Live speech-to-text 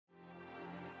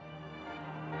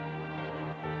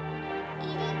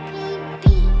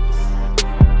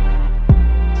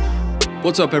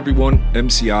What's up, everyone?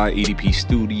 MCI EDP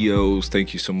Studios.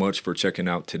 Thank you so much for checking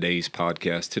out today's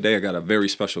podcast. Today, I got a very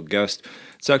special guest.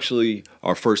 It's actually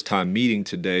our first time meeting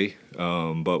today,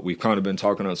 but we've kind of been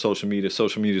talking on social media.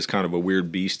 Social media is kind of a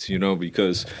weird beast, you know,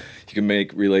 because you can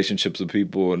make relationships with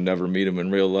people and never meet them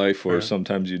in real life, or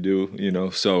sometimes you do, you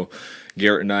know. So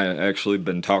Garrett and I have actually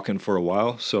been talking for a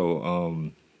while,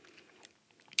 so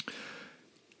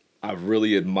I've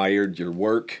really admired your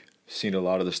work, seen a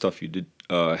lot of the stuff you did.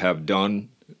 Have done.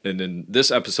 And in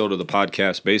this episode of the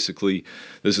podcast, basically,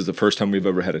 this is the first time we've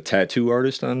ever had a tattoo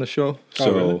artist on the show.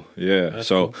 So, really? yeah. That's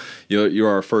so, cool. you're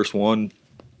our first one.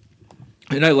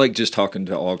 And I like just talking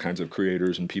to all kinds of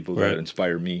creators and people that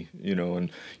inspire me, you know,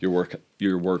 and your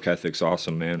work ethic's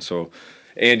awesome, man. So,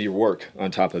 and your work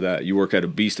on top of that. You work at a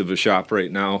beast of a shop right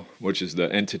now, which is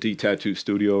the Entity Tattoo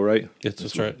Studio, right? Yes,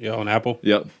 that's right. Yeah, on Apple.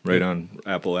 Yep, right on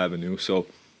Apple Avenue. So,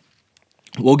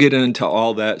 we'll get into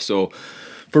all that. So,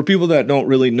 for people that don't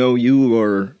really know you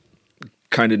or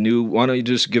kind of new, why don't you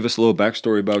just give us a little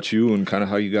backstory about you and kind of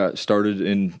how you got started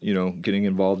in, you know, getting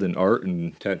involved in art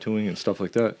and tattooing and stuff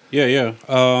like that? Yeah.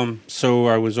 So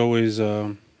I was always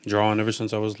drawing ever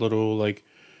since I was little, like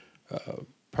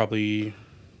probably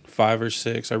 5 or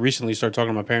 6. I recently started talking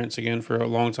to my parents again for a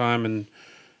long time, and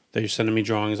they were sending me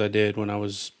drawings I did when I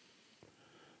was,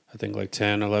 I think, like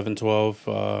 10, 11,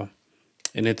 12.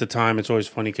 And at the time, it's always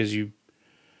funny because you,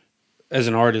 as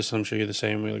an artist, I'm sure you're the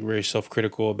same way, like very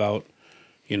self-critical about,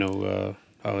 you know,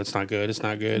 oh, it's not good, it's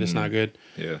not good, it's not good.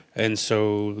 Yeah. And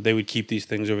so they would keep these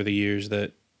things over the years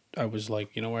that I was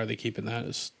like, you know, why are they keeping that?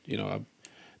 It's, you know, I'm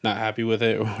not happy with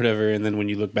it or whatever. And then when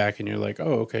you look back and you're like,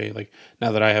 oh, okay, like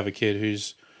now that I have a kid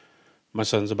who's, my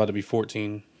son's about to be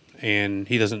 14, and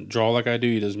he doesn't draw like I do,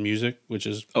 he does music, which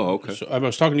is, oh, okay. So I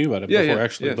was talking to you about it before,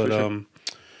 actually, yeah, but sure.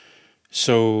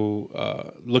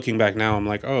 So looking back now, I'm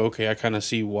like, oh, okay, I kind of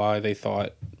see why they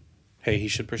thought, hey, he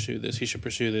should pursue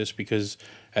this, because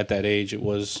at that age it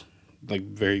was like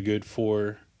very good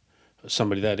for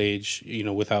somebody that age, you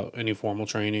know, without any formal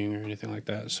training or anything like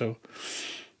that. So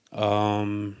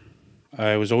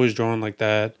I was always drawn like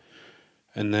that,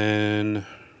 and then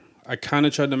I kind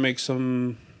of tried to make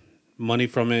some money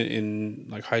from it in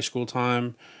like high school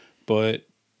time, but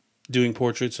doing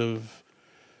portraits of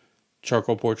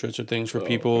charcoal portraits or things for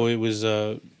people, it was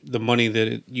the money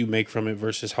that you make from it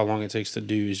versus how long it takes to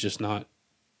do is just not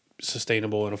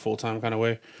sustainable in a full-time kind of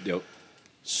way. Yep.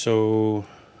 So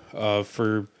I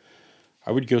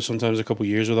would go sometimes a couple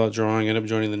years without drawing. Ended up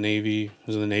joining the Navy. I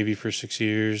was in the Navy for 6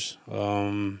 years,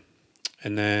 and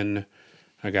then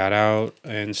I got out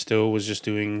and still was just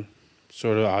doing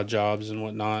sort of odd jobs and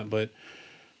whatnot. But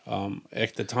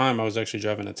at the time, I was actually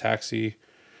driving a taxi,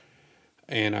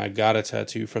 and I got a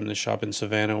tattoo from the shop in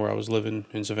Savannah, where I was living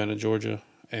in Savannah, Georgia.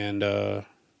 And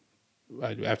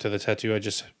after the tattoo, I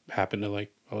just happened to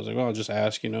I was like, well, I'll just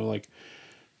ask, you know, like,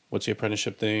 what's the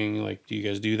apprenticeship thing? Like, do you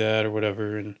guys do that or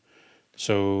whatever? And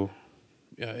so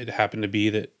it happened to be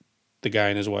that the guy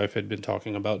and his wife had been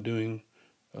talking about doing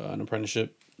an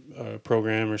apprenticeship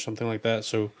program or something like that.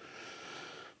 So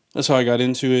that's how I got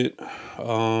into it.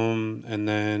 And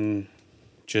then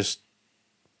just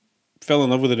fell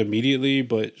in love with it immediately,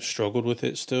 but struggled with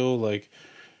it still. Like,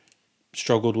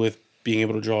 struggled with being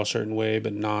able to draw a certain way,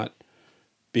 but not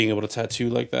being able to tattoo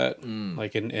like that.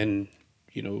 Like, and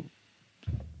you know,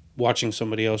 watching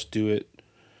somebody else do it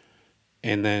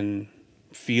and then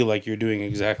feel like you're doing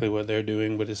exactly what they're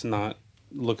doing, but it's not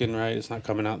looking right. It's not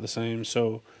coming out the same.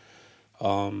 So,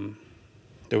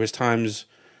 there was times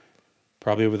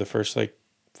probably over the first like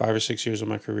 5 or 6 years of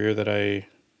my career that I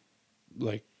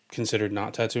like considered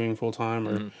not tattooing full time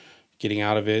or getting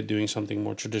out of it, doing something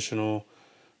more traditional.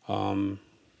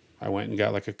 I went and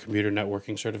got like a computer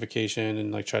networking certification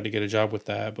and like tried to get a job with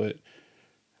that, but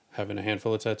having a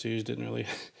handful of tattoos didn't really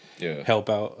help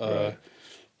out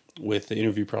with the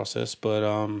interview process. But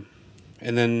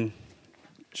and then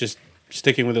just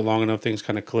sticking with it long enough, things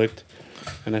kind of clicked,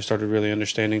 and I started really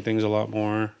understanding things a lot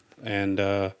more, and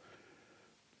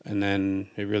then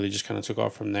it really just kind of took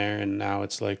off from there. And now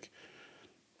it's like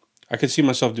I could see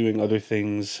myself doing other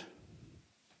things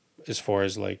as far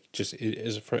as like just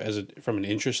from an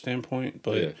interest standpoint,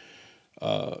 but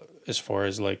as far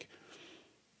as like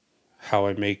how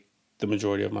I make the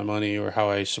majority of my money or how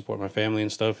I support my family and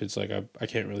stuff, it's like I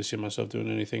can't really see myself doing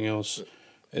anything else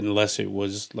unless it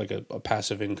was like a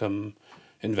passive income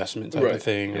investment type of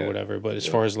thing or whatever. But as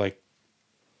far as like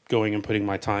going and putting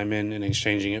my time in and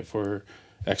exchanging it for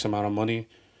X amount of money,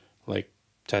 like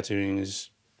tattooing is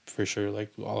for sure like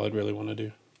all I'd really want to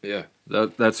do. Yeah,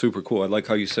 that's super cool. I like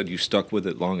how you said you stuck with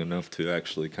it long enough to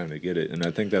actually kind of get it, and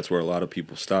I think that's where a lot of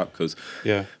people stop. Because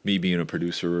Yeah. me being a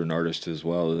producer or an artist as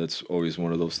well, that's always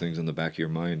one of those things in the back of your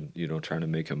mind. You know, trying to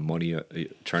make a money,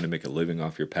 trying to make a living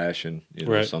off your passion. You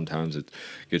know, Right. sometimes it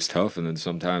gets tough, and then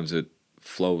sometimes it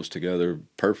flows together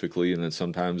perfectly, and then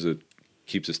sometimes it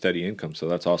keeps a steady income. So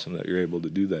that's awesome that you're able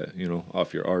to do that. You know,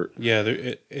 off your art. Yeah,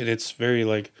 it's very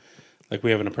like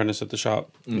we have an apprentice at the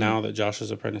shop now that Josh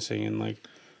is apprenticing, and like,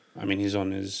 I mean, he's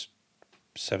on his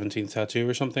 17th tattoo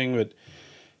or something, but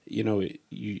you know,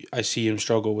 I see him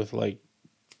struggle with like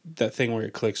that thing where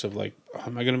it clicks of like,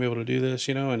 am I gonna be able to do this?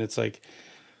 You know, and it's like,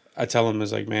 I tell him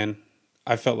is like, man,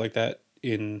 I felt like that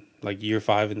in like year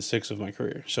 5 and 6 of my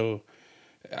career. So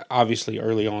obviously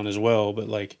early on as well, but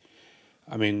like,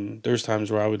 I mean, there's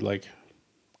times where I would like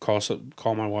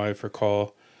call my wife or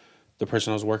call the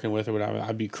person I was working with or whatever.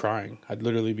 I'd be crying. I'd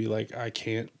literally be like, I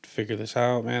can't figure this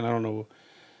out, man. I don't know.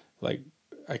 Like,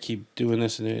 I keep doing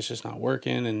this and it's just not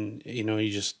working. And, you know,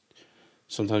 you just,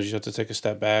 sometimes you have to take a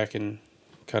step back and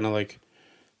kind of like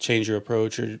change your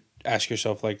approach or ask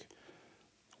yourself, like,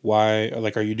 why,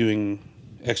 like, are you doing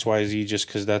X, Y, Z just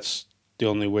because that's the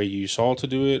only way you saw to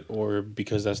do it or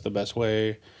because that's the best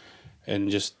way? And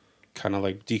just kind of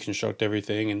like deconstruct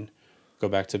everything and go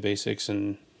back to basics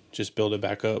and just build it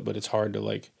back up. But it's hard to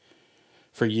like,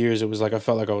 for years, it was like I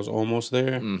felt like I was almost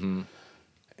there. Mm-hmm.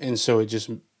 And so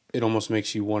it almost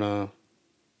makes you want to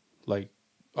like,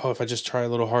 oh, if I just try a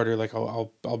little harder, like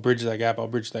I'll bridge that gap. I'll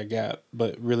bridge that gap.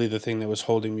 But really the thing that was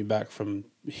holding me back from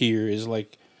here is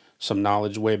like some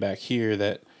knowledge way back here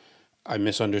that I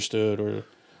misunderstood or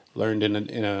learned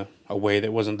in a way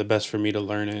that wasn't the best for me to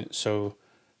learn it. So,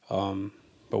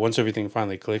 but once everything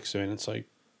finally clicks, man, it's like,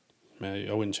 man,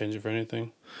 I wouldn't change it for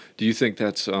anything. Do you think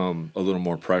that's a little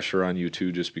more pressure on you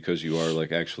too, just because you are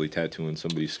like actually tattooing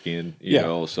somebody's skin, you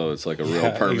know? So it's like a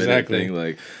real permanent thing.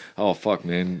 Like, oh fuck,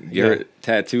 man, Garrett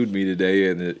tattooed me today,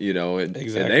 and and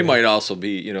they might also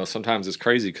be, sometimes it's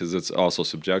crazy because it's also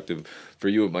subjective. For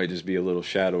you, it might just be a little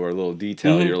shadow or a little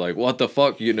detail. You're like, what the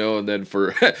fuck, and then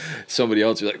for somebody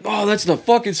else, you're like, oh, that's the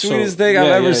fucking sweetest thing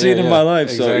I've ever seen in my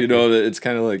life. Exactly. So it's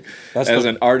kind of like as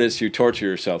an artist, you torture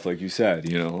yourself, like you said,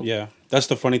 Yeah. That's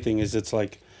the funny thing is it's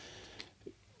like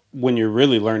when you're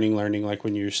really learning, like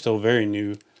when you're still very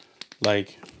new,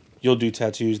 like you'll do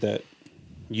tattoos that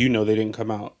they didn't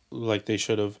come out like they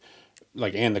should have,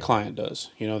 like, and the client does.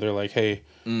 They're like, hey,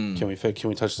 can we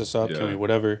touch this up? Yeah. Can we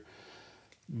whatever?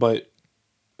 But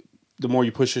the more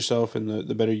you push yourself and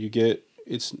the better you get,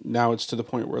 it's to the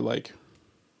point where like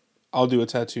I'll do a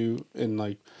tattoo and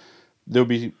like there'll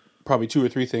be probably 2 or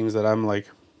 3 things that I'm like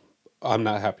I'm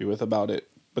not happy with about it.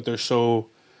 But they're so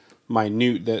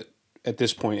minute that at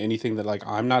this point, anything that like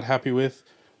I'm not happy with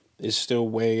is still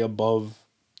way above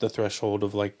the threshold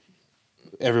of like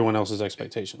everyone else's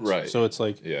expectations. Right. So it's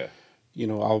like,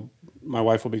 my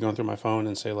wife will be going through my phone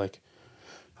and say like,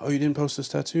 oh, you didn't post this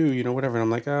tattoo, whatever. And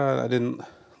I'm like, I didn't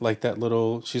like that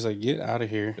little. She's like, get out of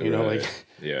here,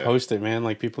 post it, man.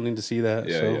 Like people need to see that.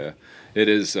 Yeah. It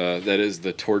is that is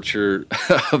the torture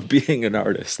of being an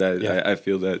artist. I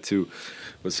feel that too.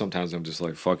 But sometimes I'm just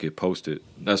like, fuck it, post it.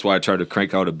 That's why I try to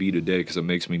crank out a beat a day because it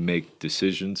makes me make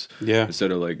decisions. Yeah.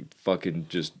 Instead of like fucking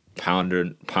just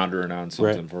pondering on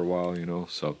something for a while,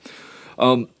 So,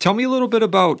 tell me a little bit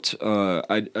about.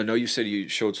 I know you said you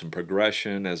showed some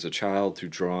progression as a child through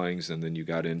drawings, and then you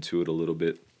got into it a little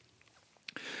bit.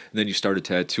 And then you started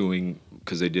tattooing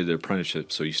because they did the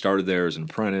apprenticeship. So you started there as an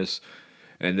apprentice,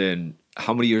 and then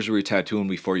how many years were you tattooing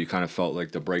before you kind of felt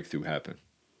like the breakthrough happened?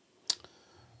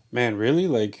 Man, really?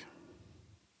 Like,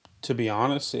 to be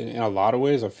honest, in a lot of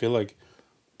ways, I feel like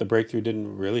the breakthrough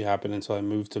didn't really happen until I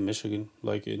moved to Michigan,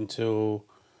 like until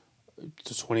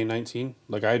 2019.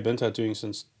 Like, I had been tattooing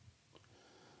since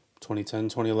 2010,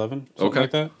 2011, something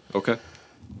like that. Okay.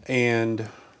 And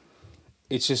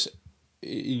it's just,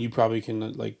 you probably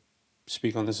can, like,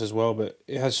 speak on this as well, but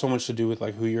it has so much to do with,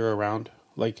 like, who you're around.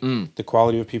 Like, the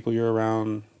quality of people you're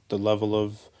around, the level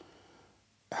of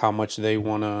how much they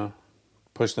want to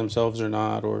push themselves or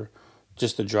not, or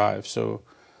just the drive. So,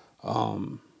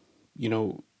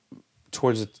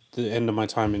 towards the end of my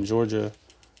time in Georgia,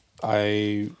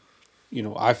 I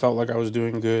felt like I was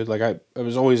doing good. Like I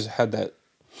was always had that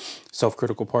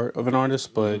self-critical part of an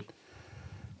artist, but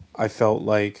I felt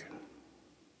like,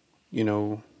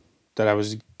 that I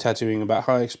was tattooing about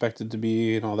how I expected to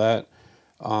be and all that.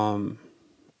 And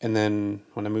then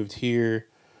when I moved here,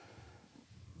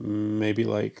 maybe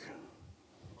like,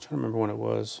 I'm trying to remember when it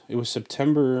was. It was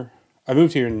September. I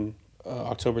moved here in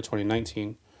October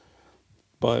 2019.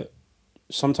 But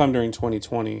sometime during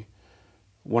 2020,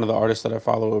 one of the artists that I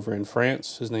follow over in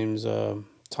France, his name's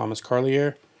Thomas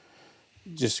Carlier,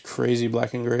 just crazy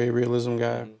black and gray realism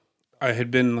guy. I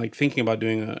had been like thinking about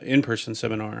doing an in-person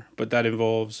seminar, but that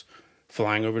involves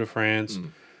flying over to France.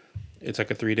 It's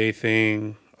like a 3-day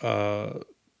thing.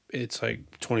 It's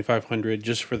like $2,500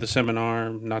 just for the seminar,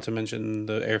 not to mention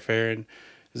the airfare, and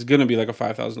it's gonna be like a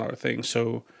 $5,000 thing.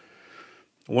 So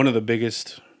one of the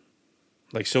biggest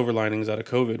like silver linings out of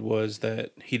COVID was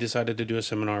that he decided to do a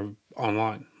seminar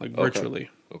online, like virtually,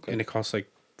 and it cost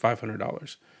like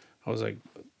 $500. I was like,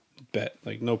 bet,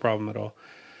 like no problem at all.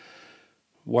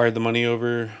 Wired the money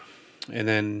over, and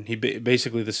then he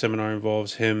basically the seminar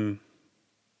involves him,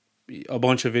 a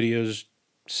bunch of videos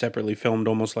separately filmed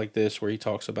almost like this, where he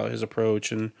talks about his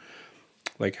approach and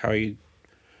like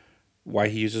why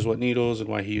he uses what needles and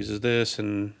why he uses this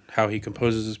and how he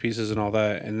composes his pieces and all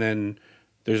that. And then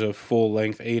there's a full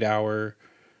length 8-hour,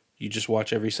 you just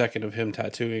watch every second of him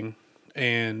tattooing.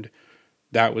 And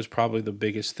that was probably the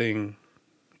biggest thing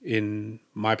in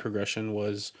my progression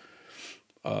was,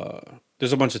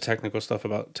 there's a bunch of technical stuff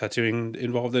about tattooing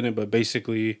involved in it, but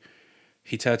basically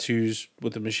he tattoos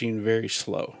with the machine very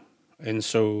slow. And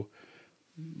so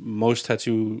most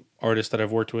tattoo artists that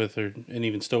I've worked with and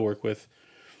even still work with,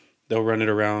 they'll run it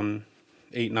around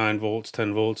 8, 9 volts,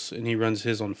 10 volts, and he runs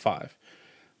his on 5.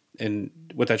 And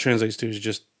what that translates to is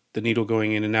just the needle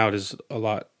going in and out is a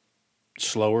lot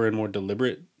slower and more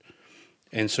deliberate.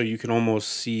 And so you can almost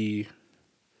see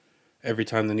every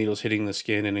time the needle's hitting the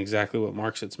skin and exactly what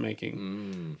marks it's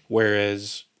making.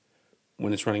 Whereas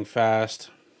when it's running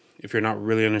fast, if you're not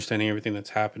really understanding everything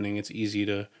that's happening, it's easy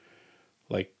to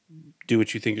like do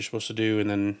what you think you're supposed to do, and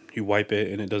then you wipe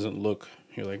it and it doesn't look,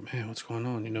 you're like, man, what's going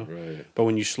on, you know? Right. But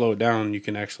when you slow it down, you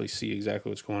can actually see exactly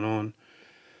what's going on.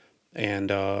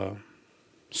 And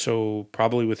so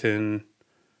probably within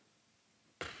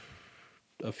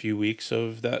a few weeks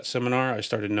of that seminar, I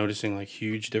started noticing like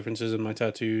huge differences in my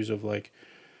tattoos of like,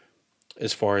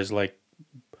 as far as like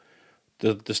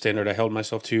the standard I held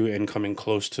myself to and coming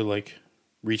close to like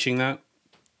reaching that.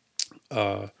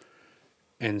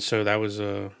 And so that was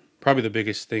probably the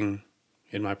biggest thing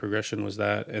in my progression was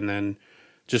that. And then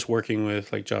just working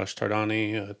with like Josh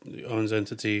Tardani, owns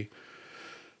Entity,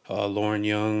 Lauren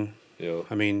Young. Yeah.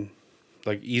 I mean,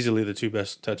 like easily the 2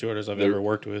 best tattoo artists I've ever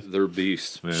worked with. They're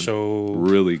beasts, man. So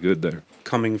really good there.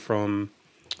 Coming from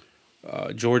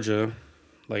Georgia,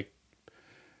 like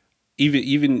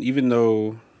even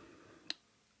though,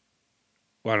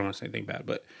 well, I don't want to say anything bad,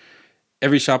 but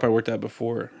every shop I worked at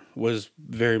before was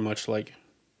very much like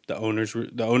the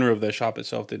owner of the shop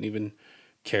itself didn't even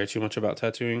care too much about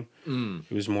tattooing.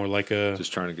 It was more like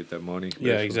just trying to get that money.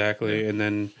 Yeah, exactly. Yeah. And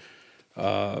then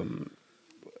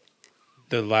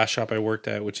the last shop I worked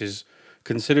at, which is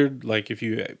considered like if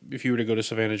you were to go to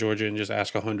Savannah, Georgia, and just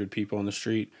ask 100 people on the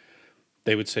street,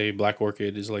 they would say Black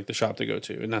Orchid is like the shop to go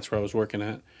to, and that's where I was working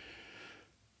at.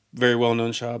 Very well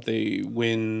known shop. They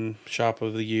win Shop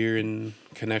of the Year in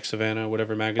Connect Savannah,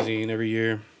 whatever magazine every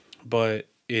year, but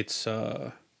it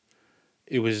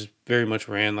was very much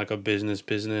ran like a business.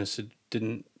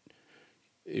 It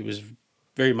was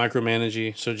very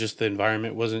micromanagey, so just the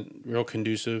environment wasn't real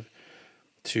conducive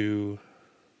to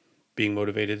being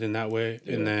motivated in that way.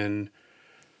 Yeah. And then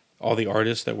all the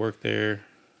artists that worked there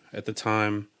at the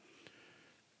time,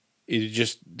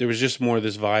 there was just more of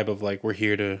this vibe of like, we're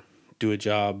here to do a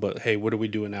job, but hey, what are we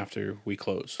doing after we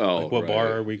close? Oh, like, what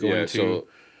bar are we going to? So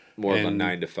more of a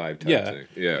 9 to 5 type thing.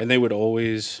 Yeah. And they would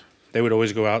always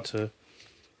go out to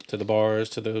the bars,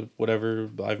 to the whatever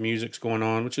live music's going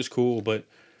on, which is cool, but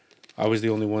I was the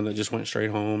only one that just went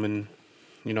straight home, and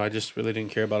you know, I just really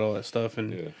didn't care about all that stuff.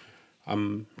 And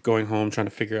I'm going home trying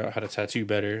to figure out how to tattoo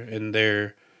better, and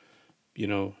they're, you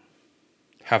know,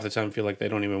 half the time feel like they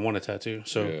don't even want to tattoo.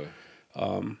 So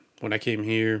when I came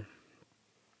here,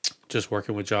 just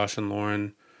working with Josh and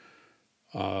Lauren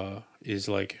is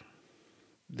like,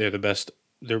 they're the best.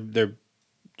 They're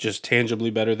just tangibly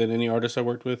better than any artist I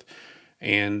worked with,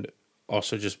 and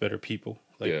also just better people.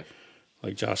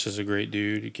 Like Josh is a great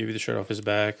dude. He give you the shirt off his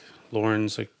back.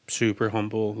 Lauren's like super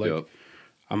humble. Like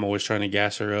I'm always trying to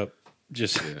gas her up,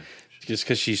 just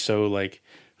because she's so like,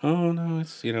 oh no,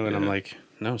 it's, you know, and I'm like,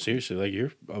 no, seriously, like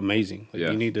you're amazing. Like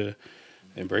you need to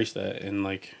embrace that. And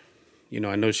like, you know,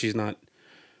 I know she's not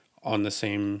on the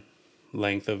same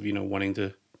length of, you know, wanting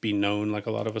to be known like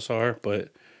a lot of us are,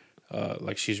 but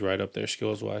like she's right up there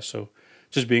skills wise. So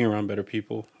just being around better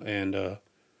people and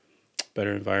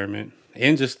better environment,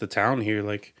 and just the town here.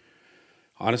 Like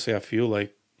honestly, I feel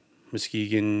like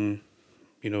Muskegon,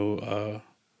 you know,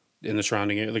 in the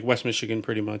surrounding area, like West Michigan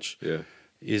pretty much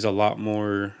is a lot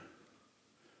more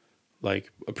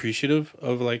like appreciative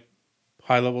of like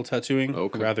high level tattooing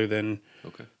rather than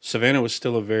Savannah was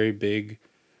still a very big,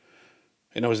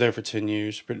 and I was there for 10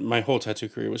 years, but my whole tattoo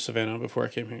career was Savannah before I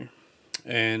came here.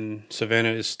 And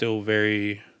Savannah is still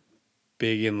very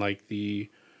big in like the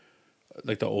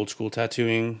old school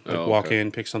tattooing, like walk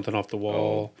in, pick something off the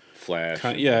wall, flash.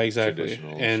 Yeah, exactly.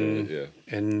 And shit,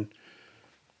 and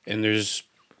there's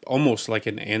almost like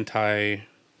an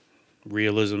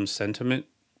anti-realism sentiment,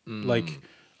 like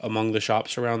among the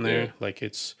shops around there. Yeah. Like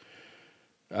it's,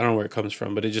 I don't know where it comes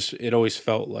from, but it always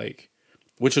felt like,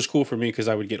 which was cool for me because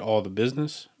I would get all the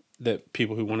business that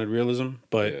people who wanted realism,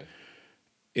 but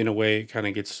in a way it kind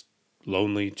of gets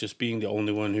lonely just being the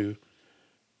only one who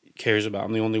cares about.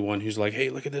 I'm the only one who's like, hey,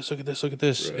 look at this, look at this, look at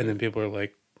this. Right. And then people are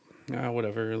like, nah,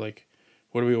 whatever. Like,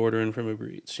 what are we ordering from Uber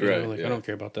Eats? You know, like, I don't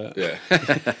care about that. Yeah.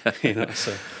 You know,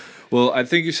 so. Well, I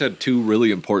think you said two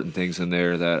really important things in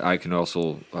there that I can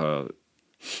also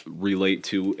relate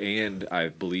to, and I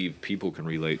believe people can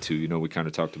relate to. You know, we kind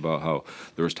of talked about how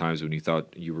there was times when you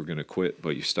thought you were going to quit,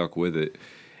 but you stuck with it,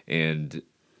 and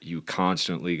you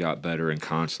constantly got better and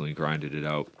constantly grinded it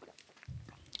out.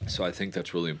 So I think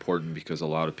that's really important because a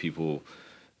lot of people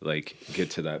like get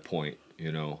to that point,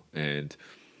 you know. And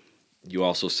you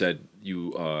also said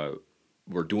you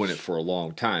were doing it for a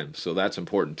long time, so that's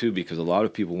important too because a lot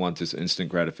of people want this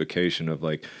instant gratification of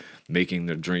like making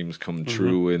their dreams come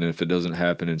true, and if it doesn't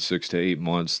happen in 6 to 8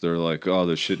 months, they're like, oh,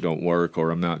 this shit don't work,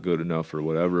 or I'm not good enough, or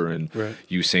whatever. And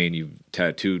you saying you've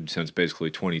tattooed since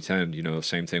basically 2010, you know,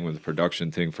 same thing with the production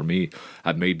thing for me.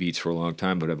 I've made beats for a long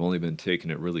time, but I've only been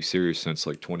taking it really serious since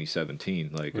like 2017,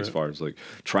 like as far as like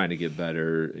trying to get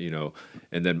better, you know.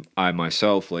 And then I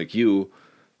myself, like you,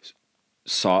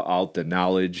 sought out the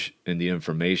knowledge and the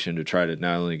information to try to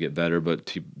not only get better, but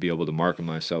to be able to market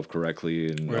myself correctly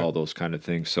and all those kind of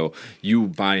things. So you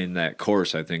buying that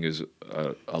course, I think, is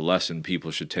a lesson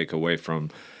people should take away from,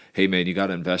 hey, man, you got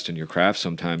to invest in your craft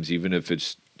sometimes, even if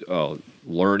it's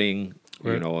learning,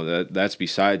 you know, that's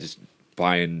besides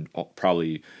buying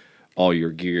probably all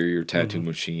your gear, your tattoo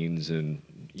machines and,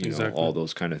 you know, all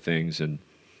those kind of things. And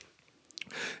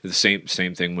the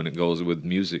same thing when it goes with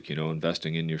music, you know,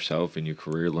 investing in yourself and your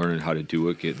career, learning how to do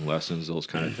it, getting lessons, those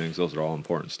kind of things. Those are all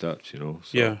important steps, you know.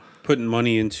 So. Yeah, putting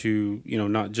money into, you know,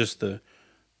 not just the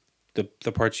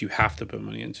parts you have to put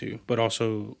money into, but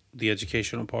also the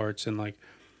educational parts. And like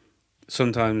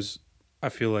sometimes I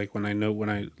feel like when I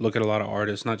look at a lot of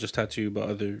artists, not just tattoo, but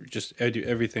other just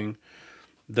everything,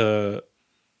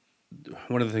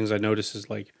 one of the things I notice is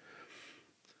like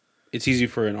it's easy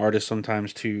for an artist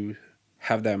sometimes to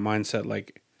have that mindset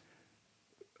like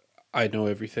I know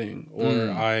everything, or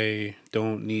I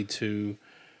don't need to,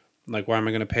 like, why am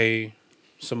I going to pay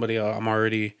somebody else? I'm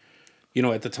already, you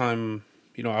know, at the time,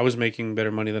 you know, I was making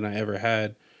better money than I ever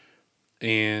had,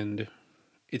 and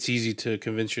it's easy to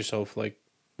convince yourself like,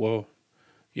 well,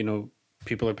 you know,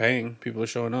 people are paying, people are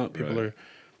showing up, people are,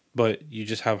 but you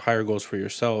just have higher goals for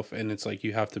yourself, and it's like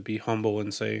you have to be humble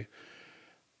and say,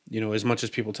 you know, as much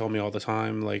as people tell me all the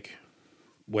time, like,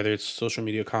 whether it's social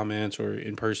media comments or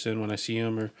in person when I see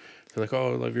them, or they're like,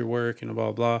 oh, I love your work and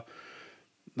blah, blah.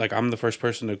 Like, I'm the first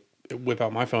person to whip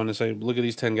out my phone and say, look at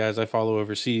these 10 guys I follow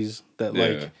overseas that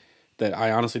like, that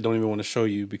I honestly don't even want to show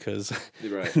you because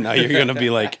now you're going to be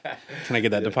like, can I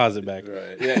get that deposit back?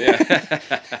 Right.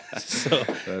 Yeah. So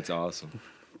that's awesome.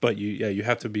 But you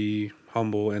have to be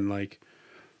humble and like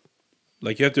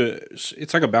you have to,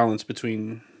 it's like a balance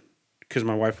between, because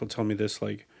my wife will tell me this,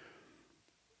 like,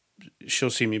 she'll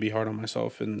see me be hard on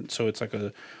myself, and so it's like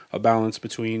a balance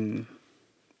between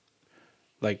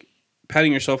like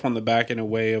patting yourself on the back in a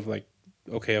way of like,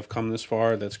 okay, I've come this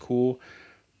far, that's cool,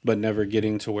 but never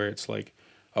getting to where it's like,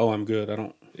 oh, I'm good, I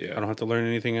don't have to learn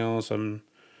anything else, I'm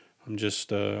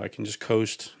just I can just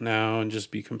coast now and just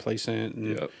be complacent.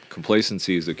 And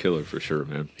complacency is a killer for sure,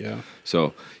 man. Yeah.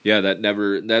 So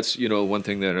that's, you know, one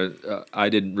thing that I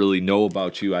didn't really know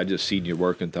about you. I just seen your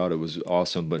work and thought it was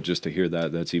awesome, but just to hear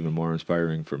that's even more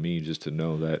inspiring for me, just to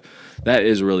know that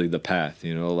is really the path.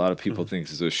 You know, a lot of people think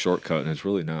it's a shortcut, and it's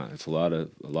really not. It's a lot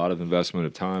of investment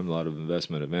of time, a lot of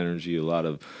investment of energy, a lot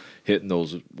of hitting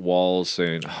those walls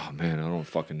saying, oh man, I don't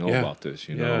fucking know about this,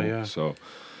 you know. Yeah. So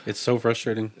it's so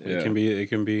frustrating. Yeah. It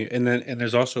can be, and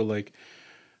there's also like,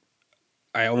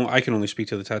 I can only speak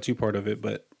to the tattoo part of it,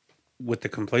 but with the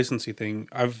complacency thing,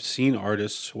 I've seen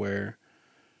artists where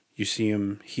you see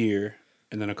them here,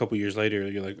 and then a couple years later,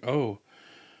 you're like, oh,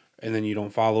 and then you don't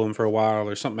follow them for a while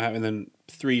or something happens, and then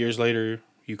 3 years later,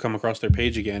 you come across their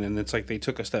page again, and it's like they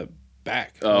took a step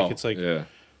back. Oh, like, it's like,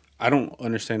 I don't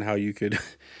understand how you could,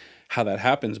 how that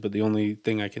happens, but the only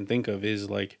thing I can think of is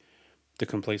like the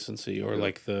complacency, or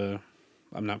like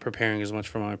I'm not preparing as much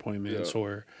for my appointments,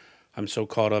 or I'm so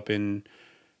caught up in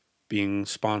being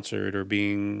sponsored or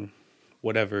being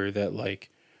whatever that like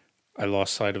I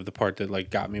lost sight of the part that like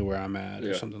got me where I'm at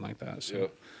or something like that.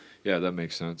 So Yeah, that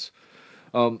makes sense.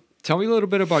 Tell me a little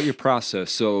bit about your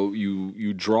process. So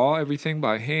you draw everything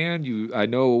by hand. I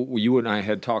know you and I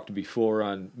had talked before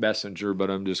on Messenger, but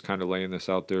I'm just kind of laying this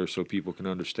out there so people can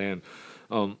understand.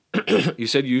 You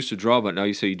said you used to draw, but now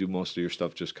you say you do most of your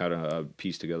stuff just kind of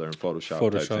piece together in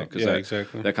Photoshop type thing. Yeah,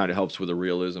 exactly. That kind of helps with the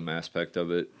realism aspect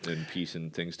of it and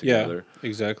piecing things together. Yeah,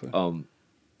 exactly.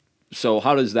 So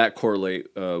how does that correlate?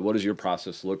 What does your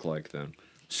process look like then?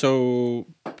 So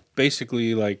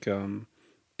basically, like,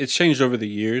 it's changed over the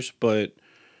years, but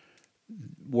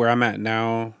where I'm at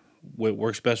now, what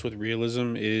works best with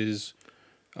realism is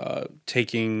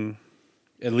taking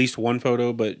at least one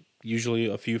photo, but usually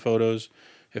a few photos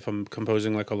if I'm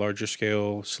composing like a larger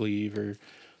scale sleeve or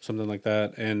something like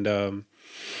that. And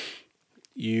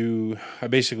I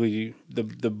basically,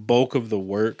 the bulk of the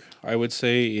work, I would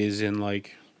say, is in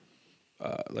like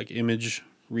image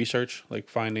research, like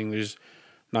finding, there's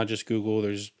not just Google,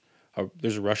 there's a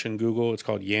Russian Google, it's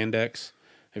called Yandex.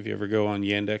 If you ever go on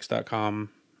yandex.com,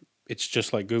 it's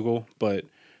just like Google, but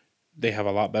they have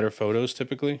a lot better photos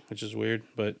typically, which is weird.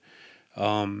 But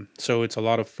so it's a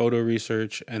lot of photo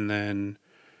research, and then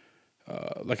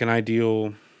like an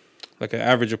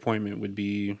average appointment would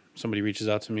be somebody reaches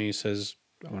out to me, says,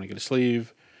 I want to get a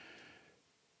sleeve,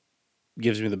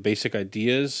 gives me the basic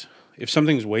ideas. If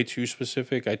something's way too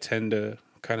specific, I tend to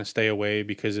kind of stay away,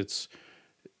 because it's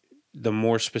the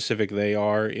more specific they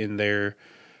are in their,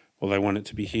 well, I want it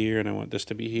to be here, and I want this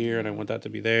to be here, and I want that to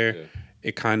be there. Yeah.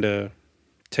 It kind of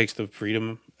takes the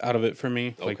freedom out of it for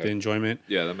me, like the enjoyment.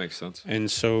 Yeah, that makes sense. And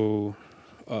so,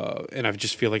 and I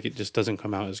just feel like it just doesn't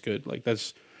come out as good. Like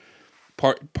that's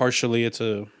partially it's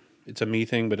a me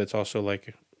thing, but it's also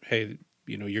like, hey,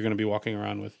 you're going to be walking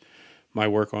around with my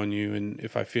work on you, and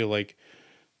if I feel like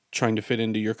trying to fit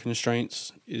into your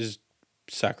constraints is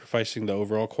sacrificing the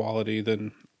overall quality,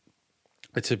 then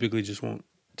I typically just won't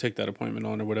take that appointment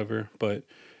on or whatever. But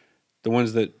the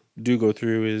ones that do go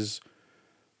through is,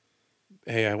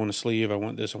 hey, I want a sleeve, I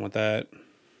want this, I want that.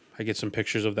 I get some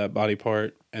pictures of that body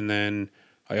part, and then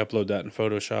I upload that in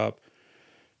Photoshop.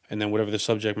 And then whatever the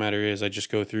subject matter is, I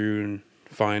just go through and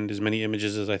find as many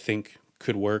images as I think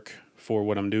could work for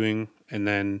what I'm doing. And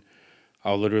then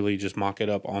I'll literally just mock it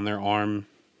up on their arm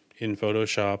in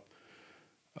Photoshop.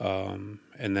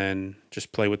 And then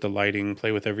just play with the lighting,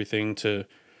 play with everything to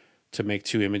make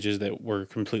two images that were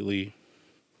completely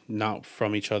not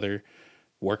from each other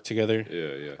work together.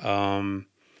 Yeah.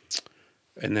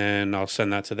 And then I'll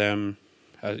send that to them,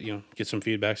 get some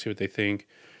feedback, see what they think,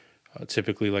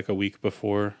 typically like a week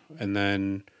before. And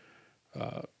then,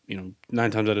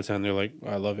 9 times out of 10, they're like,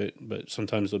 I love it. But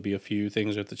sometimes there'll be a few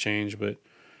things that have to change. But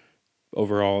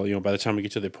overall, by the time we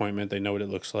get to the appointment, they know what it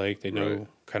looks like. They know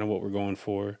kind of what we're going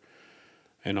for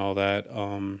and all that.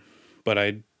 But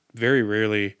I very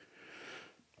rarely,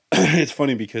 it's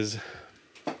funny because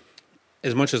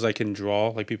as much as I can draw,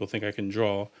 like people think I can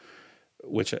draw,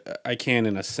 which I can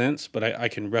in a sense, but I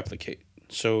can replicate.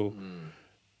 So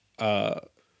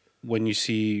when you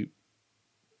see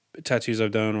tattoos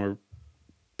I've done or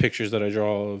pictures that I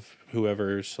draw of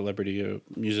whoever, celebrity, a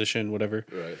musician, whatever,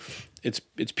 it's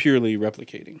purely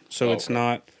replicating. So it's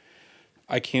not,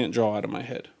 I can't draw out of my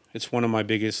head. It's one of my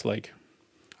biggest, like,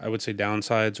 I would say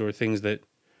downsides, or things that,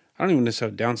 I don't even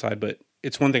necessarily downside, but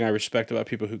it's one thing I respect about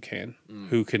people who can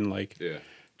like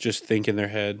just think in their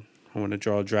head, I want to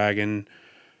draw a dragon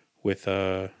with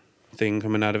a thing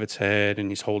coming out of its head, and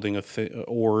he's holding a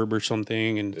orb or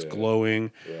something, and it's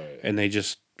glowing, and they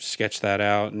just sketch that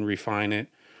out and refine it.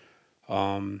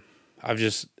 I've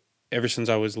just, ever since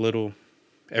I was little,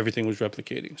 everything was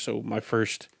replicating. So my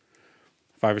first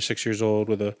 5 or 6 years old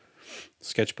with a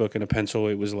sketchbook and a pencil,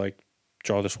 it was like,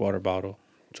 draw this water bottle,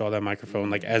 draw that microphone,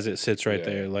 like as it sits right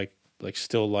there, like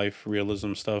still life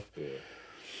realism stuff.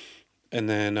 And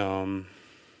then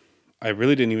I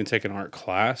really didn't even take an art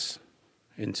class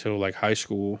until like high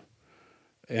school,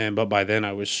 but by then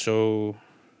I was so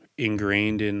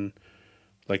ingrained in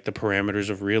like the parameters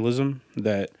of realism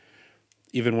that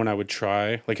even when I would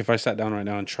try, like if I sat down right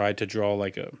now and tried to draw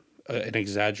like an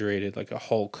exaggerated, like a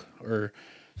Hulk or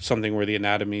something where the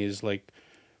anatomy is like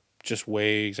just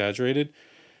way exaggerated,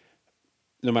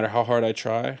 no matter how hard I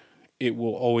try, it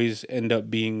will always end up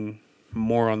being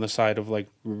more on the side of like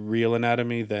real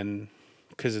anatomy than,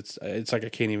 because it's like I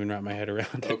can't even wrap my head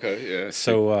around it. Okay, yeah.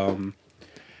 So,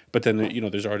 but then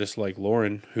there's artists like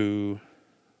Lauren who,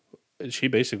 she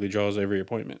basically draws every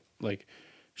appointment. Like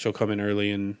she'll come in early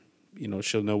and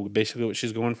she'll know basically what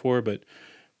she's going for, but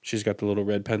she's got the little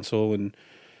red pencil and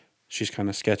she's kind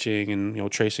of sketching and, you know,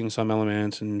 tracing some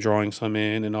elements and drawing some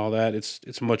in and all that.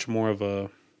 It's much more of a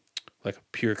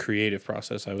pure creative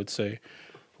process, I would say,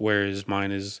 whereas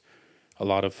mine is a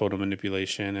lot of photo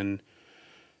manipulation, and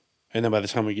then by the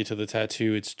time we get to the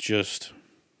tattoo, it's just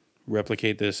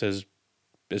replicate this as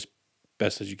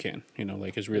best as you can, you know,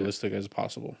 like as realistic as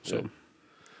possible. So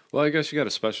well, I guess you got to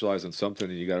specialize in something,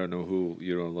 and you got to know who,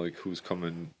 you know, like who's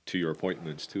coming to your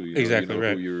appointments too. You know, exactly, you know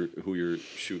right. Who you're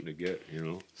shooting to get. You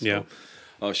know. So,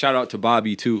 yeah. Shout out to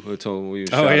Bobby too. I told him we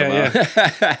shout him out.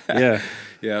 Yeah.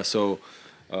 Yeah. So,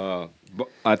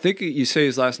 I think you say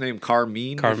his last name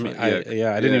Carmine. Carmine. I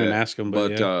didn't even ask him,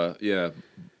 but yeah.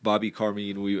 Bobby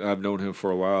Carmine. I've known him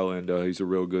for a while, and he's a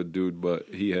real good dude. But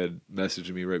he had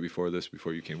messaged me right before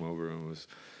you came over, and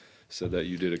said that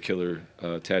you did a killer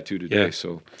tattoo today. Yeah.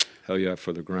 So, hell yeah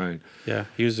for the grind. Yeah,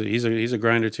 he's a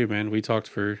grinder too, man. We talked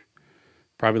for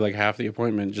probably like half the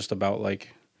appointment just about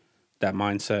like that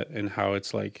mindset and how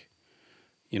it's like,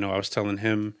 you know, I was telling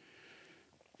him,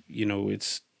 you know,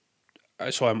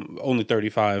 so I'm only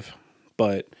 35,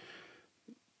 but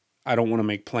I don't want to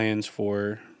make plans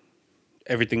for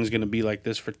everything's going to be like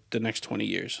this for the next 20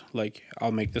 years. Like,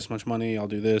 I'll make this much money, I'll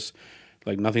do this.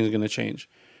 Like, nothing's going to change.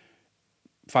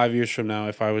 5 years from now,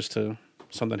 if I was to,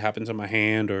 something happens in my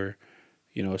hand or,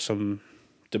 you know, some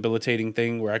debilitating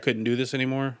thing where I couldn't do this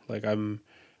anymore, like I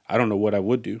don't know what I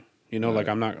would do. You know, like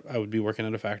I would be working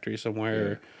at a factory somewhere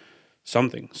or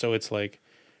something. So it's like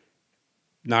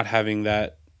not having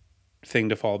that thing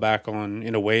to fall back on.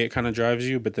 In a way, it kind of drives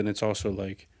you, but then it's also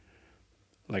like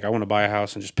I want to buy a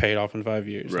house and just pay it off in 5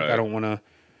 years. Right. Like, I don't want to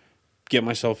get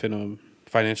myself in a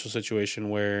financial situation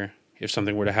where if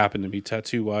something were to happen to me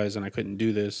tattoo wise and I couldn't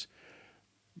do this,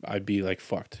 I'd be like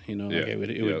fucked, you know. Like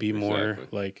it would be more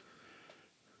like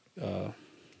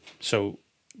so.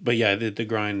 But yeah, the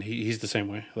grind. He's the same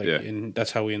way. Like, and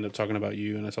that's how we end up talking about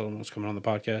you. And that's all was coming on the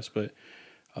podcast. But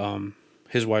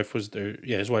his wife was there.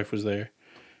 Yeah, his wife was there,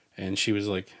 and she was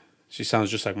like, she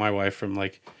sounds just like my wife from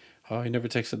like, oh, he never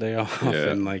takes a day off,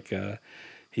 and like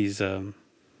he's you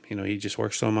know, he just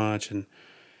works so much and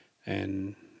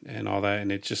all that,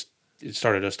 and it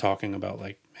started us talking about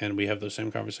like, man, we have those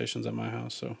same conversations at my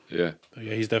house. So yeah,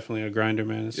 he's definitely a grinder,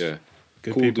 man. It's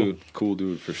good cool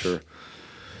dude for sure.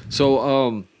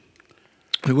 So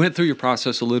we went through your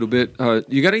process a little bit.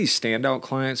 You got any standout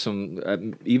clients?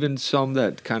 Some even some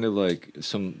that kind of like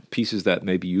some pieces that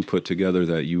maybe you put together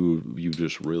that you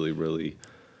just really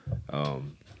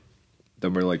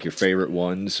them are like your favorite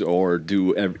ones, or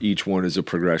do each one is a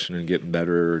progression and getting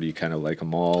better, or do you kind of like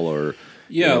them all, or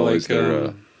you know, like is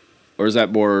there or is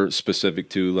that more specific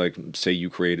to, like, say you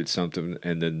created something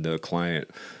and then the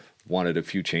client wanted a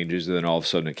few changes and then all of a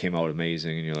sudden it came out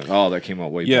amazing and you're like, oh, that came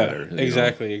out way better.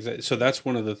 Exactly. So that's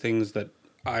one of the things that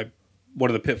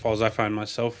one of the pitfalls I find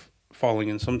myself falling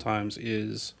in sometimes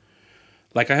is,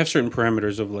 like, I have certain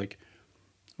parameters of like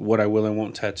what I will and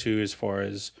won't tattoo, as far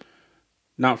as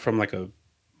not from like a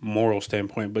moral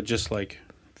standpoint, but just like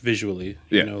visually,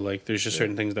 you know, like there's just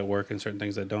certain things that work and certain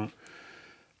things that don't.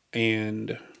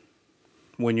 And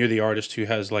when you're the artist who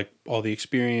has like all the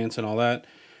experience and all that,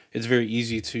 it's very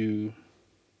easy to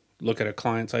look at a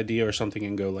client's idea or something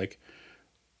and go like,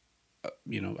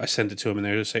 you know, I send it to them and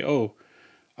they're to say, oh,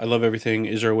 I love everything.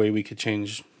 Is there a way we could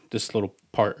change this little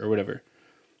part or whatever?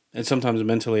 And sometimes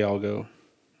mentally I'll go,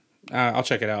 I'll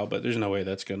check it out, but there's no way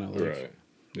that's going to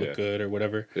look good or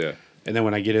whatever. Yeah. And then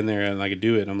when I get in there and I could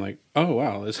do it, I'm like, oh,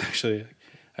 wow, this I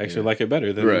actually like it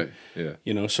better than,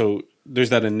 you know, so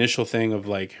there's that initial thing of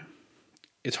like,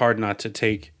 it's hard not to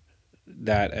take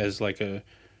that as like a,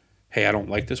 hey, I don't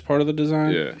like this part of the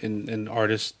design. Yeah. And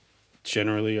artists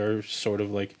generally are sort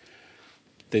of like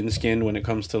thin-skinned when it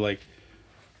comes to like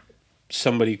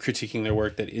somebody critiquing their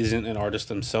work that isn't an artist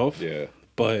themselves. Yeah.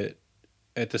 But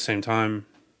at the same time,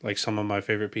 like some of my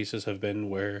favorite pieces have been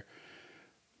where,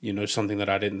 you know, something that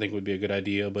I didn't think would be a good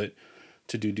idea, but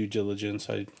to do due diligence,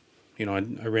 I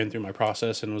ran through my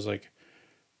process and was like,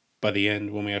 by the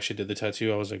end, when we actually did the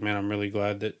tattoo, I was like, man, I'm really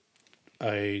glad that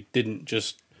I didn't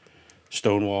just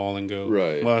stonewall and go,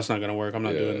 well, that's not going to work. I'm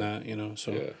not doing that, you know?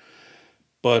 So,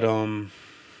 but,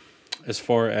 as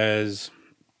far as,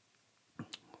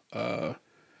 like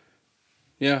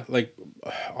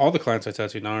all the clients I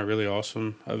tattoo now are really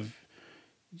awesome.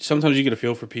 Sometimes you get a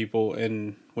feel for people,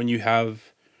 and when you have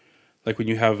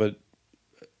a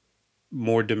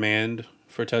more demand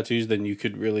for tattoos than you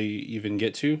could really even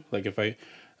get to, like if I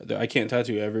can't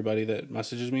tattoo everybody that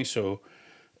messages me, so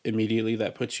immediately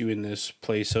that puts you in this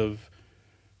place of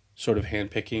sort of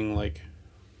handpicking, like,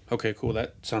 okay, cool,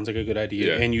 that sounds like a good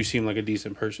idea, and you seem like a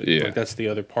decent person. Like, that's the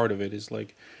other part of it, is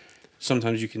like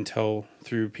sometimes you can tell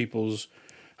through people's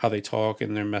how they talk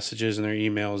and their messages and their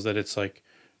emails, that it's like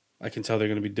I can tell they're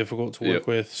going to be difficult to work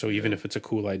with. So even if it's a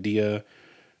cool idea,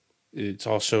 it's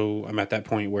also, I'm at that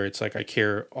point where it's like I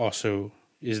care also,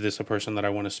 is this a person that I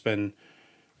want to spend,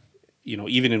 you know,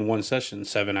 even in one session,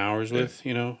 7 hours with,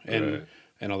 you know, and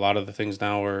a lot of the things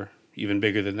now are even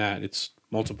bigger than that. It's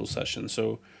multiple sessions.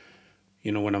 So,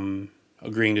 you know, when I'm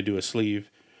agreeing to do a sleeve,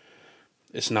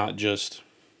 it's not just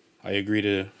I agree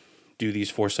to do these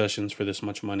 4 sessions for this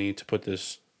much money to put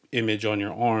this image on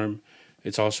your arm.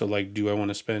 It's also like, do I want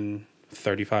to spend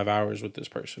 35 hours with this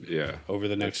person over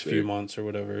the next few months or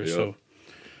whatever? Yep.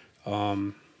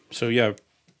 So yeah,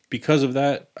 because of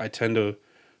that, I tend to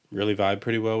really vibe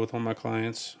pretty well with all my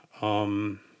clients.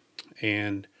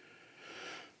 And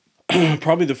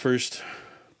probably the first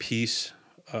piece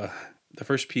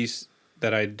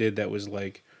that I did that was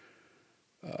like,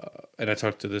 and I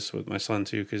talked to this with my son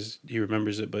too, because he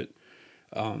remembers it, but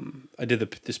I did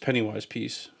this Pennywise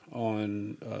piece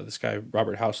on this guy,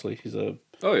 Robert Housley. He's a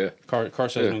car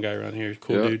salesman guy around here.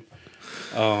 Cool dude.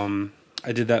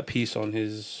 I did that piece on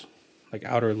his like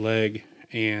outer leg,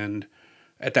 and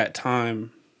at that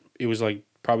time, it was like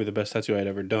probably the best tattoo I'd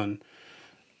ever done.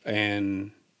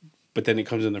 But then it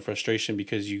comes in the frustration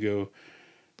because you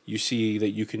see that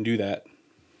you can do that,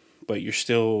 but you're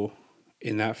still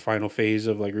in that final phase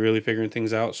of like really figuring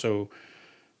things out. So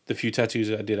the few tattoos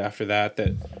that I did after that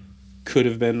could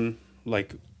have been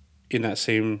like in that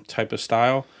same type of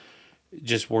style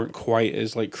just weren't quite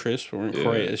as like crisp, weren't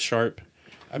quite as sharp.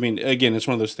 I mean, again, it's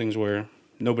one of those things where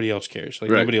nobody else cares.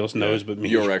 Like nobody else knows but me.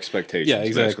 Your expectations. Yeah,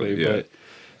 exactly. Yeah.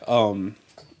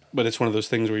 But it's one of those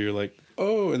things where you're like,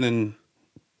 oh, and then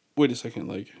wait a second,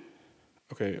 like,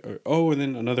 okay, and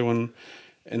then another one,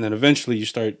 and then eventually you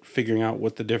start figuring out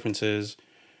what the difference is,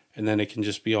 and then it can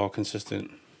just be all consistent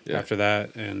after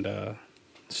that. And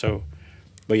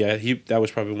but yeah, that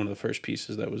was probably one of the first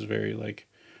pieces that was very like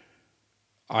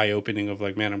eye-opening of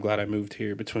like, man, I'm glad I moved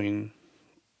here between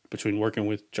working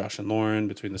with Josh and Lauren,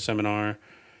 between the seminar,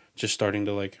 just starting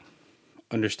to like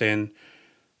understand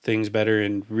things better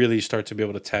and really start to be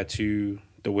able to tattoo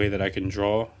the way that I can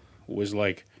draw was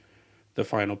like the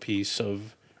final piece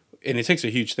of, and it takes a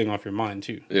huge thing off your mind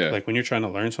too. Yeah. Like when you're trying to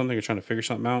learn something or trying to figure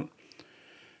something out,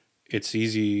 it's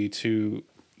easy to,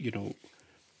 you know,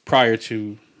 prior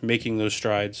to making those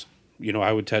strides, you know,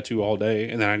 I would tattoo all day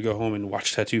and then I'd go home and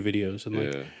watch tattoo videos and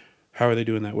like, how are they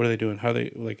doing that? What are they doing? How are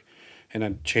they like, and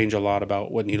I'd change a lot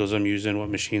about what needles I'm using, what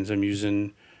machines I'm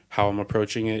using, how I'm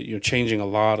approaching it, you know, changing a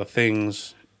lot of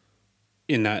things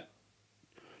in that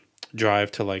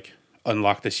drive to like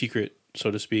unlock the secret,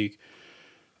 so to speak.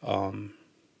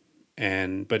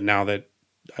 But now that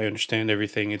I understand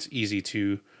everything, it's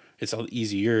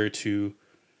easier to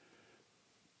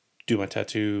do my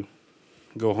tattoo,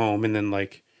 go home, and then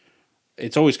like, I'm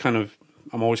always kind of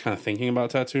thinking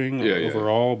about tattooing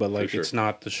overall, but like, it's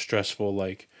not the stressful,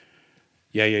 like,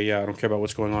 I don't care about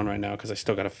what's going on right now because I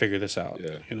still got to figure this out.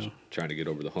 Yeah, you know, trying to get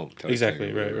over the hump.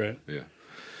 Exactly. Right.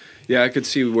 Yeah, I could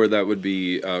see where that would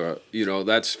be. You know,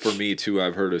 that's for me too.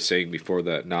 I've heard a saying before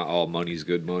that not all money's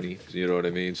good money. You know what I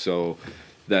mean? So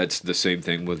that's the same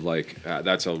thing with like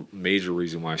that's a major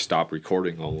reason why I stopped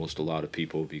recording almost a lot of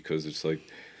people, because it's like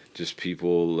just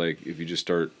people like if you just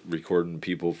start recording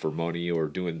people for money or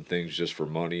doing things just for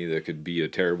money, that could be a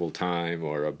terrible time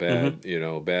or a bad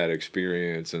bad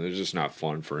experience, and it's just not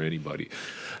fun for anybody.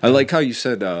 I like how you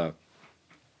said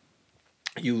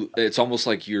it's almost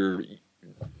like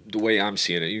the way I'm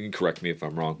seeing it, you can correct me if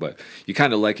I'm wrong, but you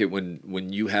kind of like it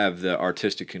when you have the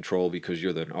artistic control because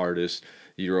you're an artist,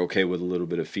 you're okay with a little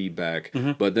bit of feedback,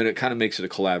 but then it kind of makes it a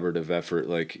collaborative effort,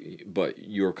 like, but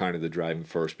you're kind of the driving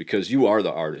force because you are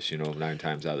the artist, you know, 9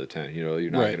 times out of 10, you know,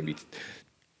 you're not going to be,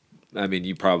 I mean,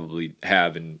 you probably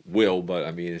have and will, but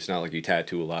I mean, it's not like you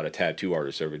tattoo a lot of tattoo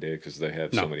artists every day because they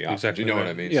have so many options. Exactly, you know what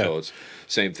I mean? Yeah. So it's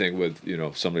same thing with, you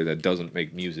know, somebody that doesn't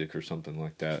make music or something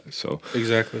like that. So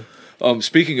exactly.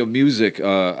 Speaking of music,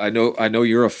 I know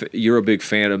you're a big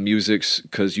fan of music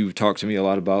because you've talked to me a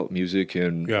lot about music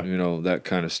and you know that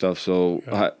kind of stuff. So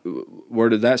where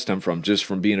did that stem from? Just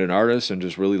from being an artist and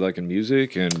just really liking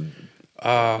music and.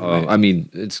 I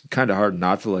mean, it's kind of hard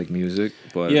not to like music,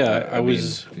 but I mean,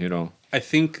 you know, I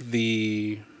think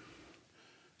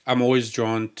I'm always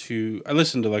drawn to. I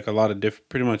listen to like a lot of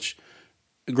pretty much.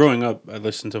 Growing up, I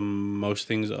listened to most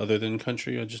things other than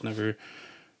country. I just never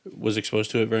was exposed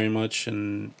to it very much,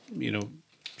 and you know,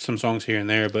 some songs here and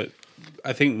there. But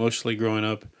I think mostly growing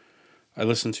up, I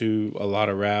listened to a lot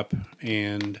of rap,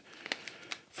 and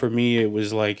for me, it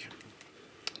was like,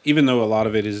 even though a lot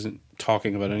of it isn't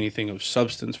talking about anything of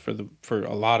substance for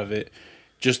a lot of it,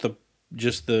 just the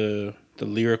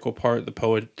lyrical part, the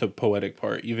poetic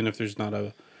part, even if there's not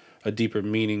a deeper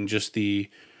meaning, just the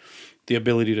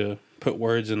ability to put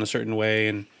words in a certain way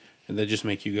and they just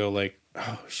make you go like,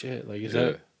 oh shit, like is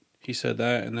that he said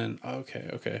that, and then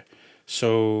okay.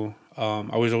 So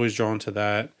I was always drawn to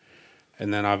that,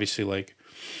 and then obviously like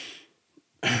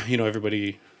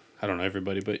everybody, I don't know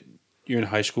everybody, but you're in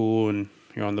high school and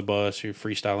you're on the bus, you're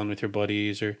freestyling with your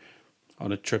buddies or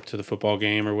on a trip to the football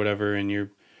game or whatever, and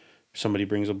somebody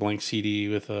brings a blank CD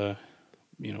with a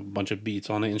bunch of beats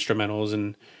on it, instrumentals,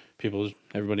 and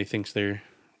everybody thinks they're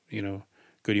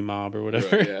Goody Mob or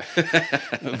whatever. Right,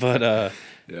 yeah. But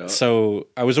yeah. So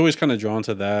I was always kind of drawn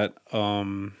to that,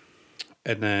 and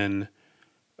then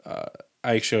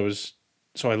I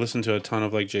listened to a ton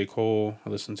of like J. Cole. I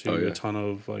listened to a ton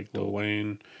of like Lil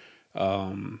Wayne.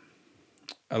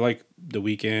 I like The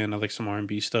Weeknd. I like some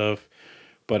R&B stuff,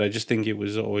 but I just think it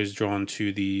was always drawn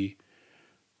to the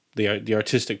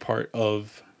artistic part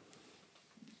of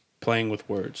playing with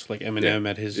words, like Eminem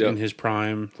at in his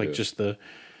prime, like just the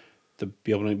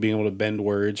being able to bend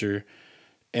words or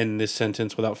end this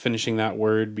sentence without finishing that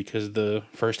word because the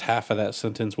first half of that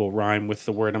sentence will rhyme with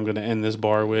the word I'm going to end this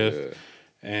bar with,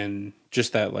 and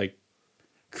just that like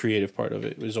creative part of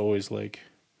it was always like,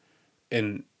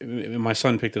 and my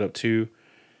son picked it up too,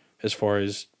 as far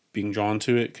as being drawn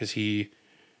to it, because he.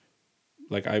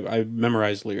 Like, I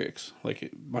memorized lyrics.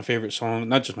 Like, my favorite song,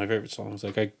 not just my favorite songs,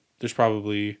 like, there's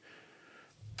probably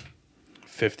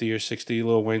 50 or 60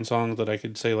 Lil Wayne songs that I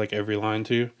could say, like, every line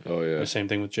to. Oh, yeah. The same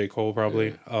thing with J. Cole,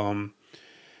 probably. Yeah.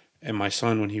 And my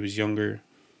son, when he was younger,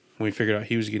 when we figured out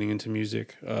he was getting into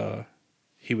music,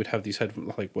 he would have these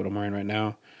headphones, like what I'm wearing right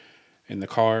now, in the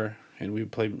car, and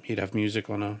he'd have music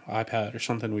on an iPad or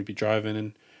something. We'd be driving,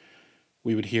 and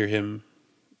we would hear him.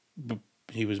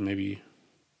 He was maybe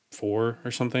 4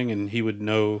 or something, and he would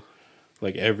know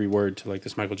like every word to like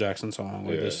this Michael Jackson song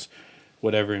or this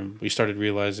whatever, and we started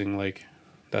realizing like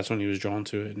that's when he was drawn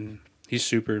to it. And he's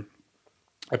super,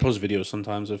 I post videos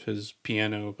sometimes of his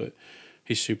piano, but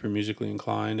he's super musically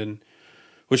inclined, and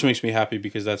which makes me happy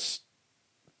because that's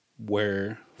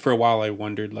where for a while I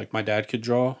wondered like my dad could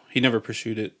draw. He never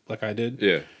pursued it like I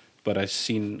did, but I've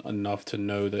seen enough to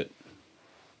know that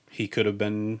he could have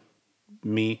been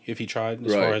me if he tried,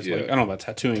 as far as like I don't know about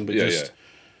tattooing, but just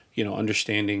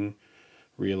understanding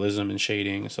realism and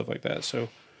shading and stuff like that. So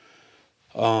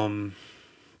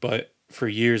but for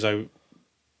years I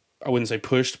wouldn't say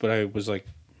pushed, but I was like,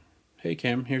 hey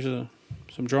Cam, here's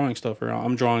some drawing stuff, or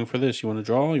I'm drawing for this, you want to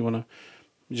draw,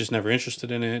 just never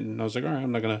interested in it. And I was like, all right,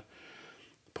 I'm not gonna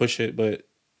push it. But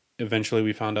eventually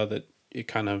we found out that it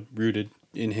kind of rooted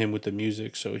in him with the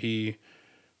music, so he'll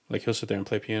sit there and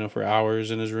play piano for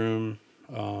hours in his room,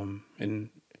 and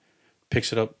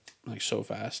picks it up like so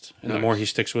fast. And the more he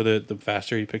sticks with it, the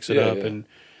faster he picks it up. Yeah.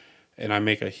 And I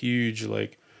make a huge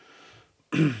like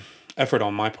effort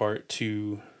on my part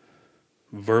to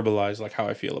verbalize like how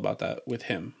I feel about that with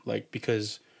him. Like,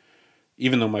 because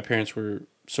even though my parents were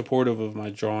supportive of my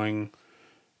drawing,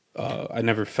 I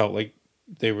never felt like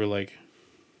they were like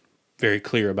very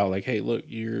clear about like, hey, look,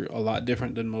 you're a lot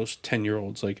different than most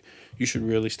 10-year-olds. Like, you should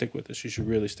really stick with this. You should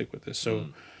really stick with this.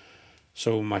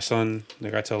 So my son,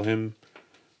 like I tell him,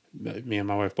 me and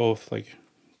my wife both, like,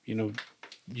 you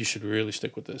should really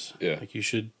stick with this. Yeah. Like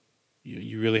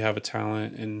you really have a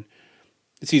talent, and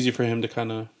it's easy for him to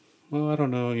kind of, well, I don't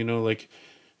know, like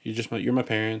you're my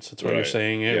parents. That's why you're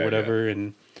saying it, or whatever. Yeah.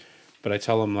 But I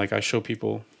tell him, like, I show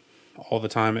people all the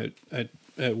time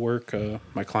at work,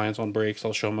 my clients on breaks,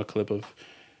 I'll show them a clip of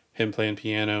him playing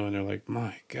piano, and they're like,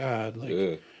 my God,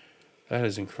 like, that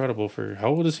is incredible. For how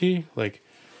old is he? Like,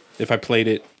 if I played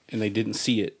it and they didn't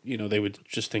see it, they would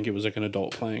just think it was like an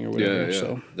adult playing or whatever. Yeah.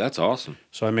 So that's awesome.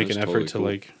 So I make an effort to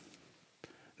like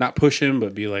not push him,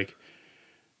 but be like,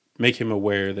 make him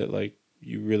aware that like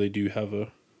you really do have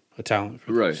a talent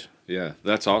for this. Yeah,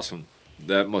 that's awesome.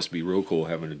 That must be real cool,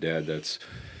 having a dad that's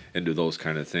into those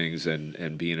kind of things,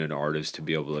 and being an artist, to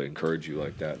be able to encourage you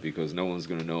like that, because no one's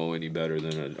going to know any better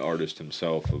than an artist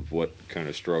himself of what kind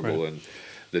of struggle and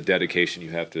the dedication you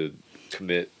have to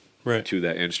commit to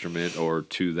that instrument or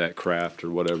to that craft or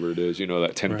whatever it is,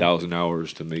 that 10,000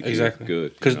 hours to make it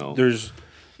good. Because there's,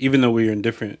 even though we're in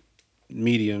different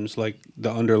mediums, like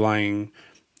there's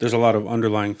a lot of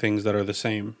underlying things that are the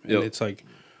same. And it's like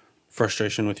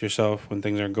frustration with yourself when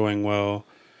things aren't going well,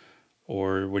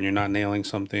 or when you're not nailing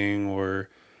something, or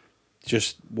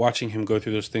just watching him go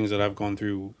through those things that I've gone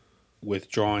through with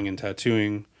drawing and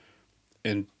tattooing,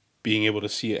 and being able to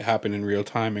see it happen in real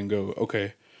time and go,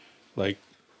 okay, like,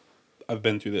 I've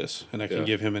been through this, and I can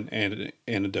give him an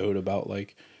anecdote about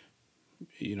like,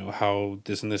 how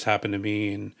this and this happened to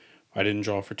me, and I didn't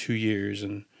draw for 2 years,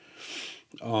 and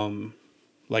from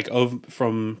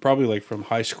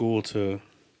high school to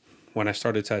when I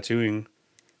started tattooing,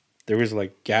 there was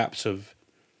like gaps of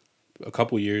a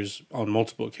couple years on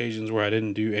multiple occasions where I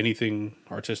didn't do anything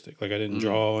artistic. Like I didn't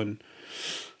draw. And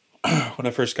when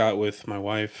I first got with my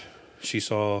wife, she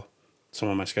saw some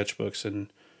of my sketchbooks,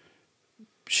 and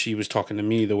she was talking to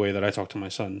me the way that I talk to my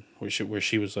son, where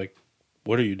she was like,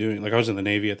 "What are you doing?" Like I was in the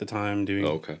Navy at the time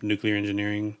doing nuclear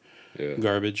engineering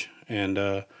garbage,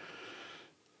 and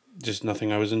just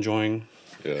nothing I was enjoying.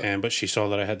 Yeah. But she saw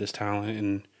that I had this talent,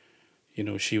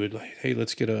 and she would like, "Hey,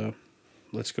 let's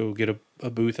go get a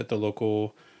booth at the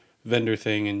local vendor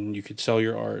thing, and you could sell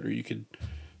your art, or you could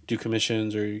do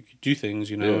commissions, or you could do things,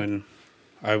 Yeah. And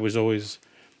I was always,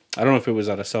 I don't know if it was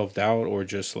out of self-doubt or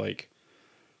just like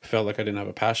felt like I didn't have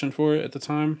a passion for it at the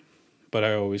time, but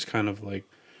I always kind of like,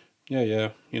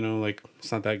 like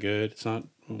it's not that good, it's not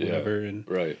whatever. And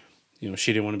right.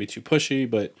 She didn't want to be too pushy,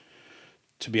 but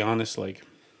to be honest, like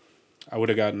I would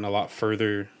have gotten a lot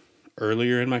further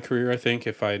earlier in my career, I think,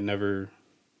 if I had never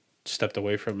stepped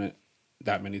away from it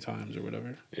that many times or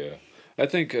whatever. Yeah. I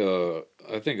think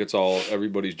it's all,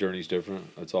 everybody's journey's different.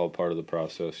 It's all part of the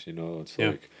process, It's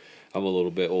like I'm a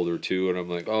little bit older too, and I'm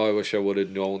like, oh, I wish I would have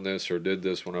known this or did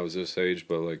this when I was this age,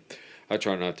 but like I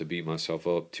try not to beat myself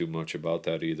up too much about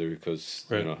that either, because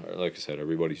like I said,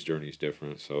 everybody's journey's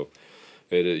different. So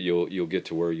you'll get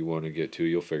to where you want to get to.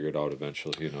 You'll figure it out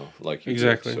eventually, like you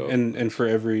exactly. Did, so. And for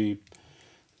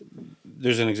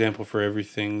there's an example for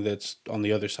everything that's on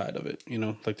the other side of it,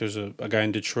 Like there's a guy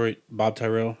in Detroit, Bob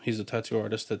Tyrell. He's a tattoo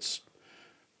artist that's,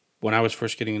 when I was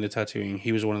first getting into tattooing,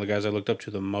 he was one of the guys I looked up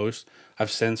to the most. I've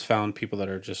since found people that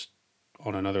are just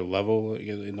on another level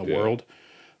in the world,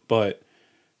 but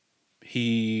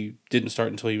he didn't start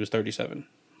until he was 37.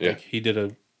 Yeah. Like he did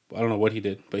I don't know what he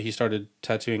did, but he started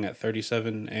tattooing at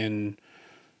 37, and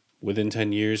within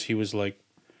 10 years, he was like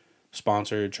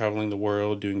sponsored, traveling the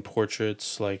world, doing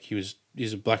portraits. Like he's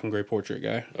a black and gray portrait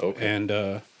guy. Okay.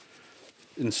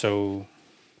 And so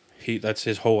that's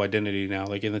his whole identity now.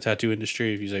 Like in the tattoo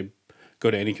industry, if you say, go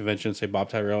to any convention, say Bob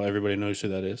Tyrell, everybody knows who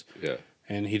that is. Yeah.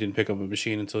 And he didn't pick up a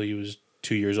machine until he was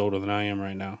 2 years older than I am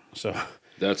right now. So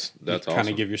that's awesome. Kind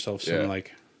of give yourself some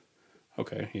like,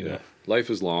 okay, know. Life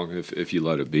is long if you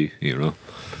let it be,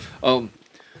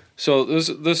 So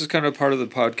this is kind of part of the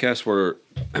podcast where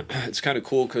it's kind of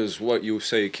cool because what you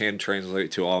say can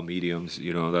translate to all mediums.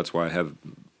 That's why I have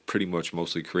pretty much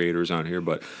mostly creators on here.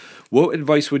 But what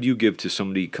advice would you give to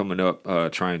somebody coming up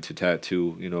trying to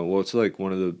tattoo? What's like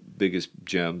one of the biggest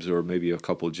gems, or maybe a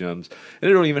couple gems? And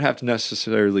it don't even have to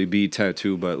necessarily be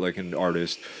tattoo, but like an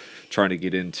artist trying to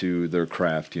get into their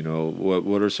craft.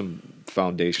 What are some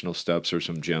foundational steps or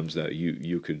some gems that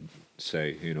you could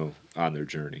say, on their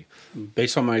journey?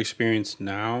 Based on my experience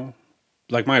now,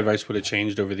 like my advice would have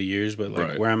changed over the years, but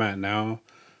like where I'm at now,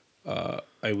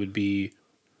 I would be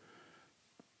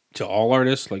to all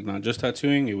artists, like not just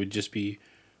tattooing, it would just be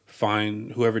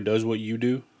find whoever does what you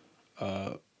do,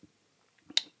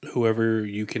 whoever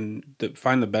you can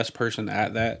find the best person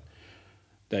at that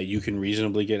you can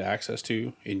reasonably get access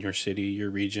to in your city, your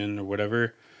region, or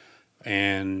whatever,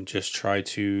 and just try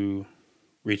to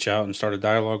reach out and start a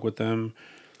dialogue with them.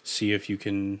 See if you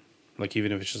can, like,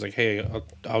 even if it's just like, hey,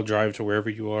 I'll drive to wherever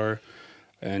you are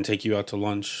and take you out to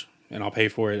lunch and I'll pay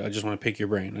for it. I just want to pick your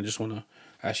brain. I just want to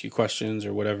ask you questions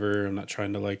or whatever. I'm not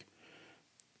trying to like,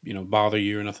 bother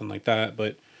you or nothing like that.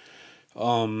 But,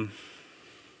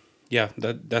 yeah,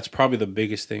 that's probably the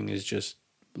biggest thing, is just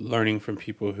learning from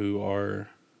people who are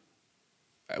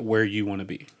where you want to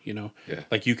be, Yeah.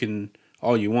 Like you can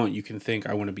think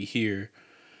I want to be here.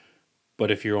 But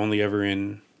if you're only ever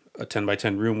in a 10 by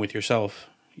 10 room with yourself,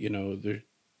 the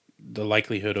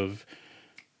likelihood of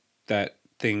that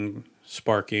thing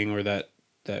sparking or that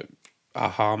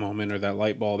aha moment or that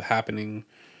light bulb happening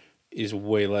is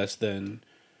way less than,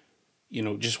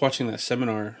 just watching that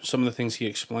seminar. Some of the things he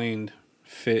explained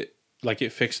it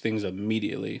fixed things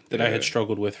immediately that I had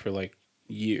struggled with for like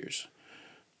years.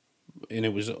 And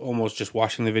it was almost just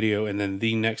watching the video, and then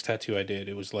the next tattoo I did,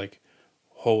 it was like,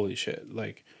 holy shit,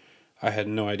 like I had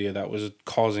no idea that was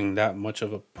causing that much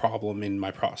of a problem in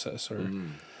my process or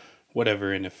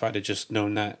whatever. And if I'd have just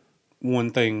known that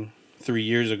one thing 3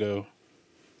 years ago,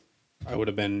 I would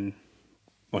have been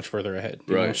much further ahead.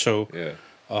 You know? So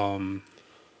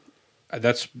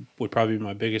that's would probably be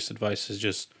my biggest advice, is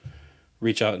just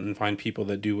reach out and find people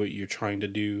that do what you're trying to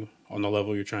do on the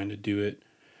level you're trying to do it.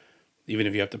 Even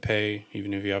if you have to pay,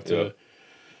 even if you have to,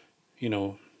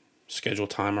 schedule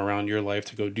time around your life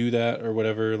to go do that or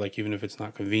whatever, like even if it's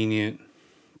not convenient,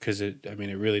 because it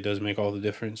really does make all the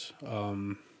difference.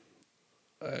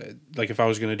 like if I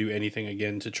was going to do anything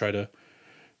again to try to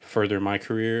further my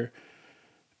career,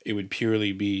 it would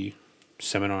purely be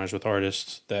seminars with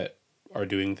artists that are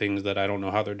doing things that I don't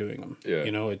know how they're doing them. Yeah.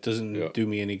 You know, it doesn't do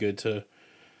me any good to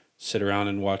sit around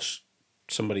and watch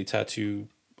somebody tattoo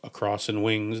a cross and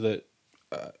wings that,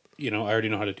 you know, I already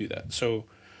know how to do that. So,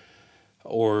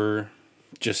 or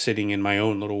just sitting in my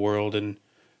own little world and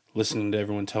listening to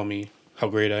everyone tell me how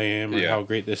great I am or how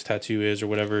great this tattoo is or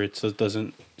whatever. It's not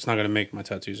going to make my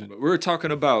tattoos. But we were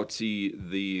talking about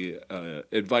the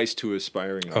advice to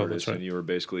aspiring artists, right. and you were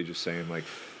basically just saying, like,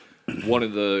 one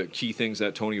of the key things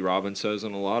that Tony Robbins says,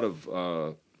 and a lot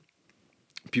of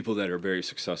people that are very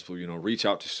successful, you know, reach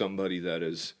out to somebody that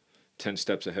is 10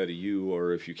 steps ahead of you,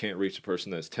 or if you can't reach the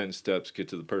person that's 10 steps, get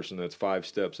to the person that's 5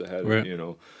 steps ahead, right. You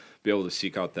know, be able to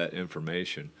seek out that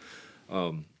information.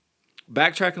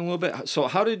 Backtracking a little bit, so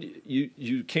how did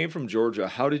you came from Georgia?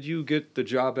 How did you get the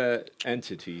job at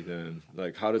Entity then?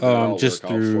 Like, how did that all just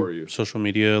work out for you? Social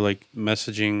media, like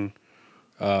messaging.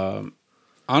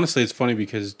 Honestly, it's funny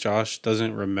because Josh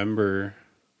doesn't remember.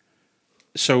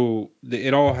 So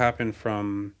it all happened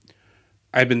from.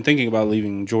 I'd been thinking about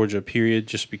leaving Georgia, period,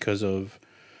 just because of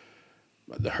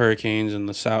the hurricanes in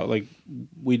the South. Like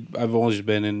I've always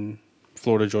been in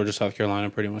Florida, Georgia, South Carolina,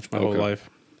 pretty much my whole life,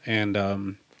 and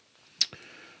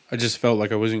I just felt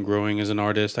like I wasn't growing as an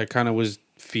artist. I kind of was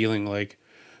feeling like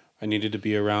I needed to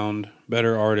be around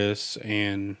better artists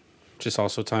and just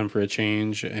also time for a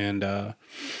change. And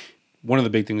one of the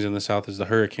big things in the South is the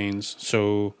hurricanes.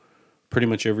 So pretty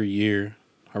much every year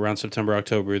around September,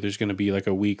 October, there's going to be like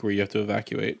a week where you have to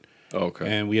evacuate. Okay.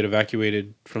 And we had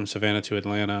evacuated from Savannah to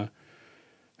Atlanta.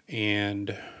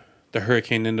 And the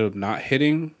hurricane ended up not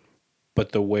hitting,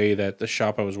 but the way that the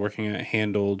shop I was working at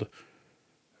handled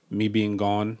me being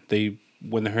gone,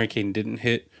 when the hurricane didn't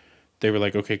hit, they were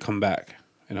like, okay, come back.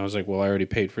 And I was like, well, I already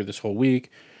paid for this whole week,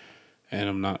 and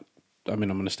I'm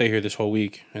going to stay here this whole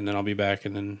week, and then I'll be back,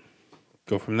 and then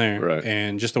go from there. Right.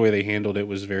 And just the way they handled it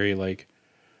was very, like,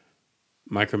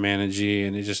 micromanaging,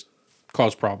 and it just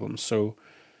caused problems. So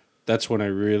that's when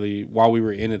while we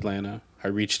were in Atlanta, I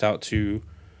reached out to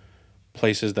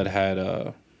places that had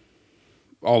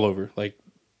all over, like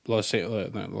Los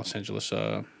Angeles,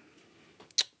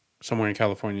 somewhere in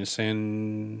California,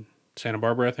 Santa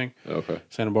Barbara, I think. Okay.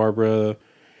 Santa Barbara,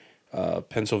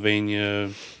 Pennsylvania,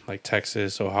 like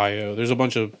Texas, Ohio. There's a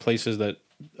bunch of places that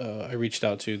I reached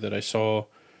out to that I saw,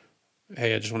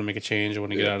 hey, I just want to make a change. I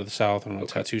want to get out of the South. I want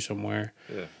to tattoo somewhere.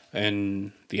 Yeah.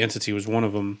 And the Entity was one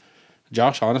of them.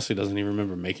 Josh honestly doesn't even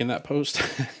remember making that post.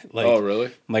 Oh,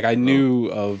 really? Like I knew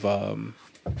of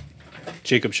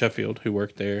Jacob Sheffield, who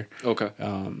worked there. Okay.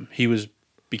 He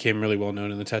became really well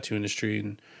known in the tattoo industry,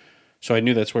 and so I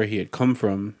knew that's where he had come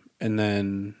from. And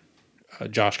then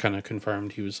Josh kind of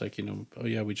confirmed. He was like, you know, oh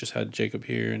yeah, we just had Jacob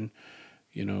here, and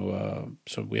you know,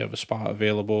 so we have a spot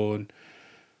available. And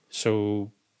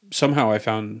so somehow I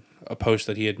found a post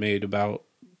that he had made about,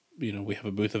 you know, we have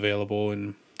a booth available,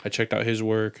 and I checked out his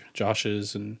work,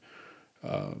 Josh's, and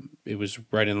it was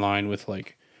right in line with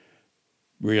like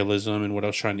realism and what I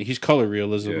was trying to. He's color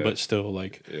realism, but still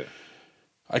like,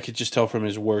 I could just tell from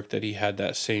his work that he had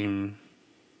that same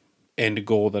end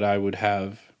goal that I would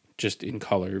have, just in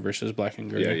color versus black and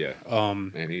gray. Yeah.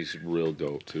 And he's real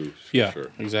dope too.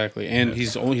 Sure. Exactly. And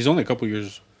he's only a couple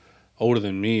years older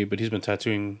than me, but he's been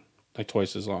tattooing like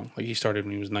twice as long. Like he started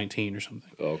when he was 19 or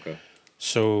something. Oh, okay.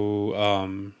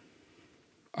 So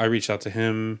I reached out to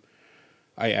him.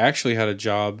 I actually had a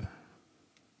job.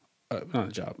 Not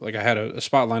a job. Like I had a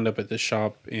spot lined up at this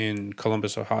shop in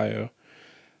Columbus, Ohio.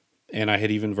 And I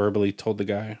had even verbally told the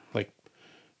guy, like,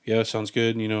 yeah, sounds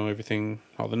good. You know, everything,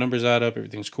 all the numbers add up.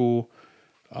 Everything's cool.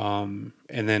 And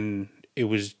then it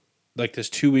was like this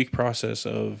 2-week process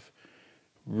of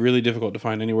really difficult to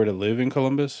find anywhere to live in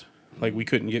Columbus. Like we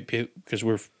couldn't get because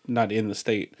we're not in the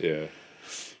state. Yeah.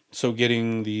 So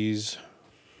getting these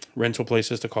rental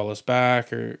places to call us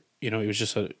back, or, you know, it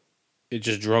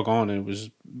just drug on. And it was,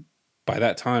 by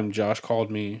that time, Josh called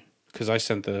me because I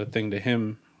sent the thing to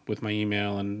him with my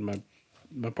email and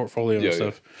my portfolio and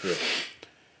stuff. Yeah.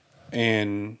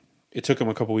 And it took him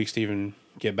a couple weeks to even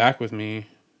get back with me,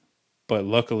 but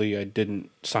luckily I didn't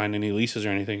sign any leases or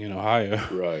anything in Ohio.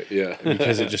 Right, yeah.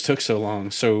 Because it just took so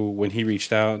long. So when he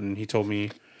reached out and he told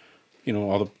me, you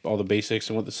know, all the basics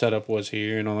and what the setup was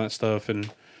here and all that stuff, and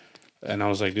I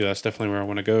was like, dude, that's definitely where I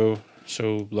want to go.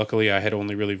 So luckily I had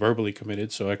only really verbally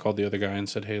committed, so I called the other guy and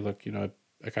said, hey, look, you know,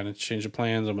 I kind of changed the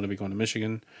plans. I'm going to be going to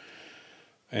Michigan.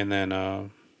 And then,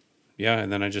 and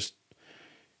then I just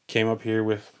came up here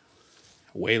with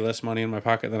way less money in my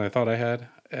pocket than I thought I had.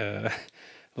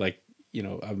 Like, you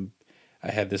know, I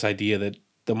had this idea that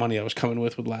the money I was coming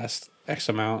with would last X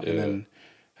amount, and then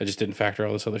I just didn't factor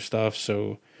all this other stuff.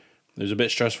 So it was a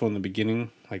bit stressful in the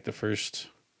beginning, like the first,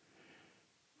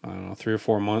 I don't know, 3 or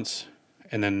 4 months,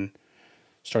 and then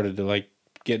started to like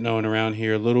get known around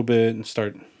here a little bit and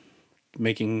start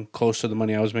making close to the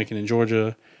money I was making in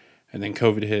Georgia, and then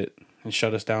COVID hit and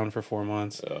shut us down for 4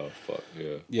 months. Oh fuck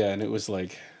yeah. Yeah, and it was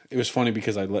funny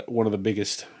because one of the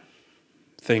biggest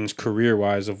things career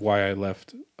wise of why I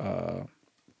left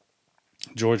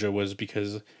Georgia was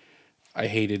because I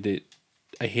hated it.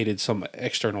 I hated some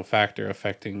external factor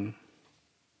affecting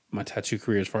my tattoo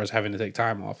career as far as having to take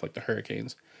time off, like the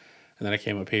hurricanes. And then I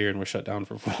came up here and we're shut down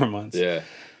for 4 months. Yeah.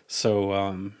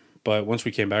 So, but once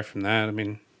we came back from that, I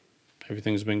mean,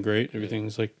 everything's been great.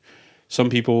 Everything's like, some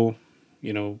people,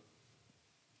 you know,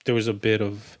 there was a bit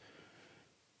of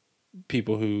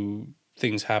people who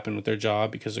things happened with their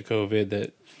job because of COVID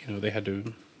that, you know, they had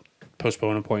to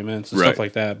postpone appointments and stuff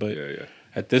like that. But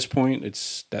at this point,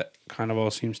 it's that kind of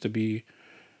all seems to be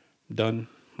done.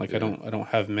 Like I don't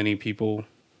have many people,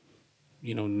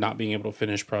 you know, not being able to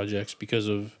finish projects because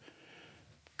of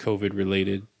COVID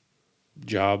related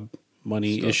job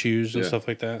money issues and stuff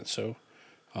like that. So,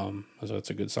 so that's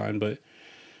a good sign. But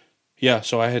yeah,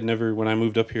 so I had never, when I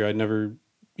moved up here, I'd never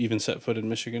even set foot in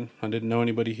Michigan. I didn't know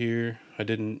anybody here. I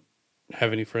didn't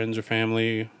have any friends or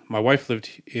family. My wife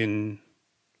lived in,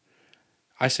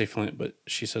 I say Flint, but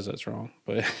she says that's wrong.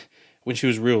 But when she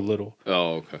was real little,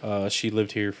 she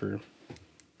lived here for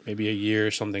maybe a year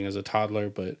or something as a toddler,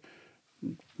 but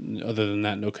other than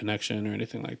that, no connection or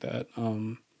anything like that.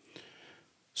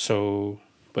 So,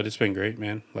 but it's been great,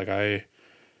 man. Like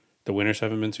the winters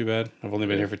haven't been too bad. I've only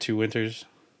been here for 2 winters.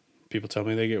 People tell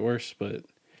me they get worse, but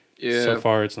so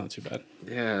far it's not too bad.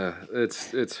 Yeah,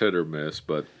 it's hit or miss,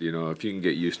 but you know, if you can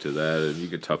get used to that and you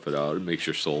can tough it out, it makes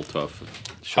your soul tough.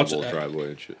 Shovel driveway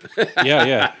and shit.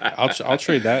 yeah. I'll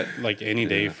trade that like any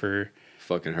day for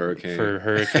fucking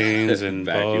hurricanes and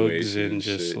bugs and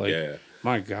just shit.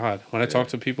 My God, when I talk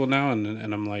to people now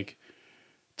and I'm like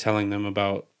telling them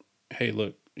about, hey,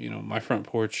 look, you know, my front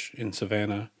porch in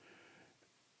Savannah,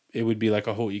 it would be like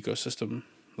a whole ecosystem.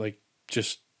 Like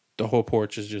just the whole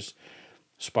porch is just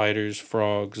spiders,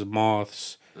 frogs,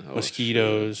 moths,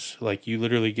 mosquitoes. Shit. Like you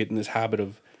literally get in this habit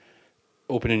of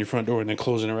opening your front door and then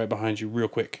closing it right behind you real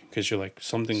quick because you're like,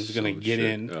 something's going to get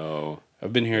in. Oh.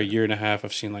 I've been here a year and a half.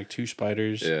 I've seen like 2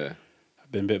 spiders. Yeah.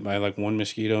 I've been bit by like 1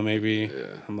 mosquito maybe. Yeah.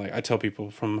 I'm like, I tell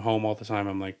people from home all the time,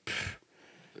 I'm like,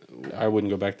 I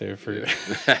wouldn't go back there for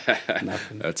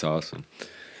nothing. That's awesome.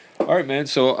 All right, man.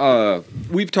 So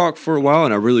we've talked for a while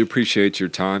and I really appreciate your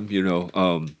time, you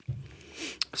know.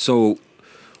 So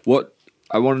what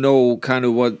I want to know kind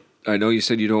of what, I know you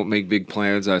said you don't make big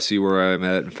plans. I see where I'm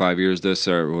at in 5 years, this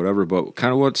or whatever, but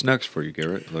kind of what's next for you,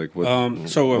 Garrett? Like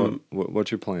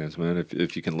what's your plans, man?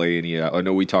 If you can lay any out. I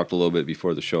know we talked a little bit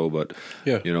before the show, but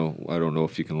you know, I don't know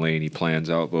if you can lay any plans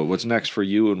out, but what's next for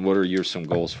you and what are some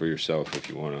goals for yourself if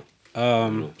you want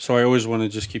to? So I always want to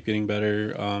just keep getting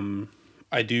better.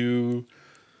 I do,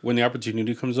 when the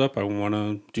opportunity comes up, I want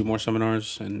to do more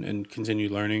seminars and continue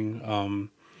learning.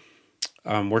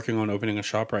 I'm working on opening a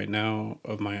shop right now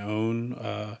of my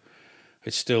own.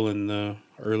 It's still in the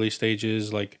early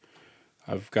stages. Like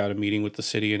I've got a meeting with the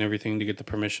city and everything to get the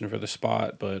permission for the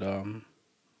spot. But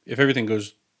if everything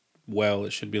goes well,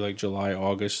 it should be like July,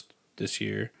 August this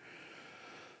year.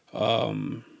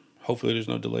 Hopefully there's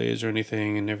no delays or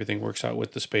anything and everything works out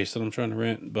with the space that I'm trying to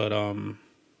rent. But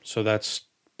so that's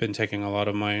been taking a lot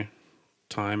of my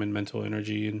time and mental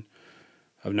energy. And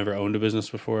I've never owned a business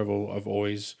before.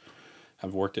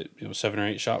 I've worked at 7 or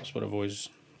 8 shops, but I've always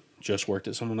just worked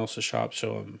at someone else's shop.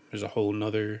 So there's a whole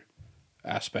nother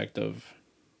aspect of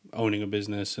owning a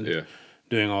business and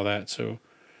doing all that. So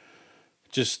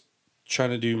just trying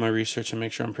to do my research and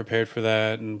make sure I'm prepared for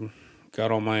that and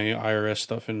got all my IRS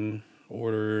stuff in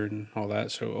order and all that.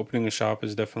 So opening a shop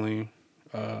is definitely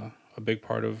a big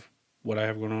part of what I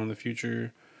have going on in the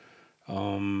future.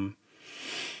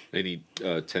 Any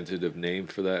tentative name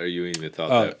for that, or you ain't even thought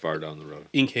that far down the road?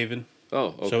 Ink Haven.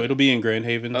 Oh, okay. So it'll be in Grand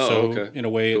Haven. In a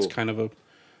way, it's kind of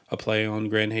a play on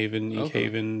Grand Haven, Ink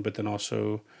Haven, but then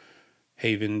also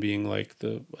Haven being like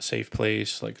a safe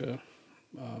place, like a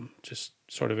just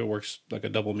sort of it works like a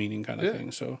double meaning kind of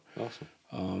thing. So awesome.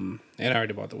 And I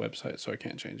already bought the website, so I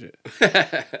can't change it.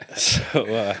 So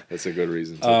that's a good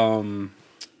reason too.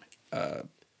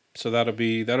 So that'll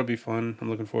be fun. I'm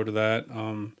looking forward to that.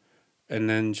 And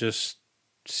then just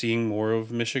seeing more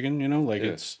of Michigan,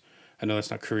 it's, I know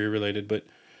that's not career related, but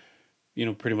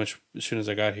pretty much as soon as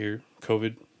I got here,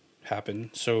 COVID happened.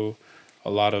 So a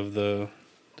lot of the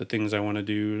things I want to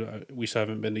do, we still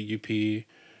haven't been to UP.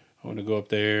 I want to go up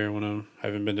there. I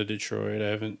haven't been to Detroit. I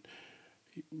haven't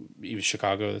even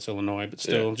Chicago. That's Illinois, but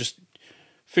still, just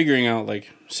figuring out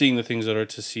like seeing the things that are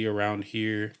to see around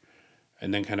here,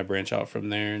 and then kind of branch out from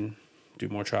there and do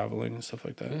more traveling and stuff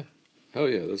like that. Yeah. Hell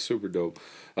yeah, that's super dope.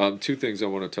 Two things I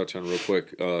want to touch on real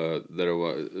quick. That I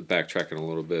was backtracking a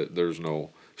little bit. There's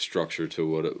no structure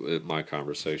to my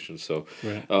conversation, so.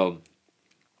 Right.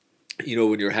 You know,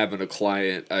 when you're having a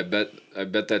client, I bet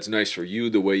that's nice for you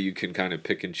the way you can kind of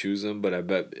pick and choose them. But I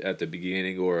bet at the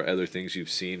beginning or other things you've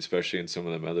seen, especially in some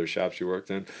of them other shops you worked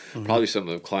in, probably some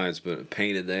of the clients been a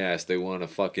pain in the ass. They want a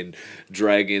fucking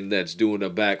dragon that's doing a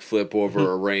backflip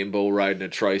over a rainbow, riding a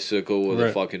tricycle with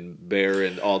a fucking bear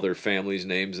and all their family's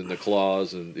names in the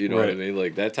claws, and you know what I mean.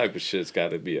 Like that type of shit's got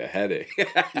to be a headache.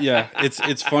 Yeah,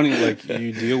 it's funny. Like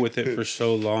you deal with it for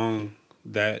so long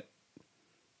that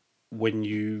when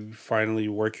you finally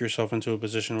work yourself into a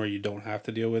position where you don't have to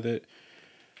deal with it,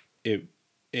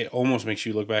 it almost makes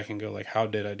you look back and go like, how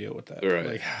did I deal with that? Right.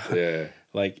 Like, yeah.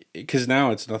 Like, because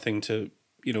now it's nothing to,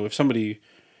 you know, if somebody,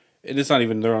 and it's not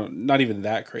even, they're not even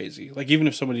that crazy. Like, even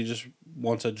if somebody just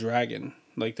wants a dragon,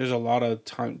 like there's a lot of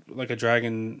time, like a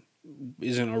dragon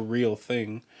isn't a real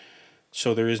thing.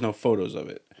 So there is no photos of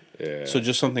it. Yeah. So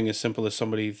just something as simple as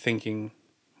somebody thinking,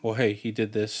 well, hey, he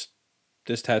did this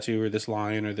tattoo or this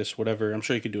lion or this whatever. I'm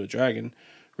sure you could do a dragon.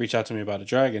 Reach out to me about a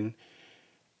dragon,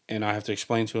 and I have to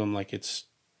explain to him like it's,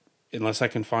 unless I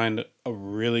can find a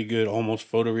really good,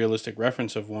 almost photorealistic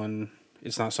reference of one,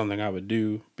 it's not something I would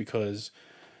do, because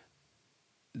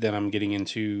then I'm getting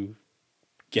into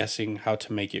guessing how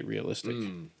to make it realistic.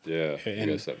 Yeah, and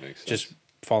I guess that makes sense. Just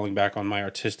falling back on my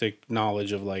artistic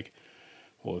knowledge of like,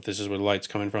 well, if this is where the light's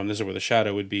coming from, this is where the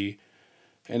shadow would be.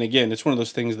 And again, it's one of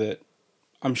those things that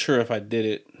I'm sure if I did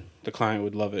it, the client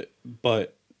would love it.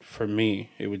 But for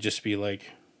me, it would just be like,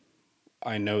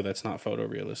 I know that's not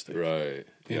photorealistic. Right.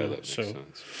 Yeah, know, that makes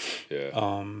sense.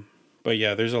 Yeah. But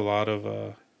yeah, there's a lot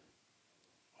of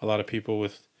people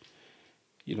with,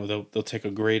 you know, they'll take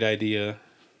a great idea.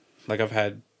 Like I've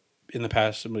had in the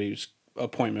past somebody's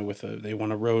appointment with they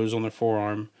want a rose on their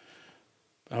forearm.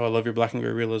 Oh, I love your black and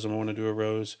gray realism. I want to do a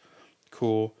rose.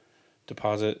 Cool.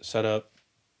 Deposit, set up.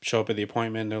 Show up at the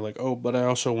appointment, they're like, oh, but I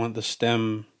also want the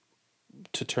stem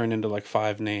to turn into like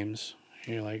 5 names.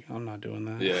 And you're like, I'm not doing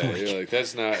that. Yeah, you're like,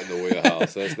 that's not in the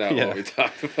wheelhouse. That's not what we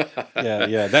talked about.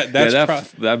 Yeah. That's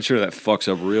I'm sure that fucks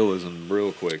up realism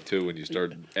real quick too when you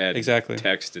start adding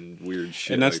text and weird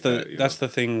shit. And that's like that's the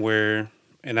thing where,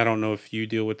 and I don't know if you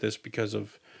deal with this because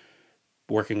of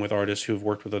working with artists who've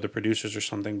worked with other producers or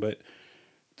something, but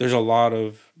there's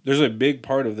a big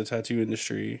part of the tattoo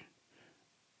industry,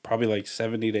 probably like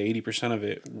 70 to 80% of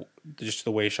it, just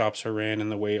the way shops are ran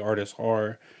and the way artists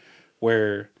are,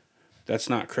 where that's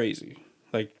not crazy.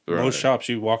 Like most shops,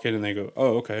 you walk in and they go,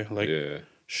 oh, okay. Like,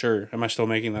 sure. Am I still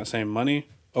making that same money?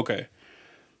 Okay.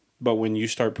 But when you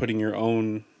start putting your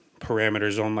own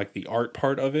parameters on like the art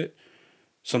part of it,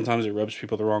 sometimes it rubs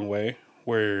people the wrong way,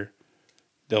 where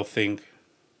they'll think,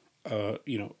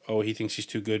 you know, oh, he thinks he's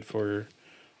too good for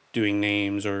doing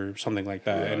names or something like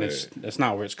that. And that's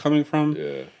not where it's coming from.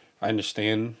 Yeah. I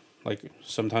understand, like,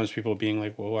 sometimes people being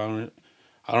like, well, I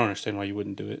don't understand why you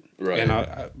wouldn't do it. Right.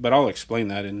 And but I'll explain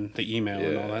that in the email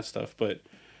and all that stuff. But,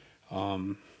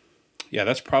 yeah,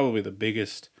 that's probably the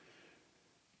biggest,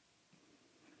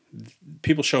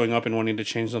 people showing up and wanting to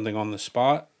change something on the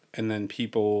spot, and then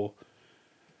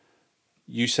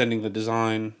you sending the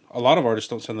design. A lot of artists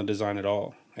don't send the design at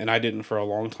all. And I didn't for a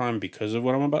long time because of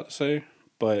what I'm about to say.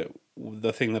 But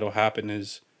the thing that'll happen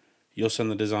is you'll send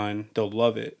the design, they'll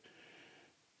love it,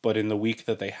 but in the week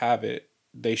that they have it,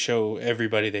 they show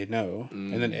everybody they know,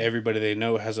 and then everybody they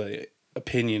know has a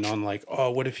opinion on like,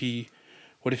 oh, what if he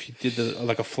did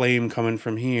like a flame coming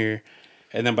from here,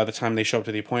 and then by the time they show up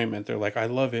to the appointment, they're like, I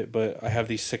love it, but I have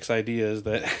these 6 ideas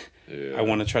that I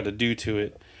want to try to do to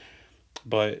it.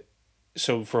 But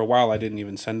so for a while, I didn't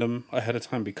even send them ahead of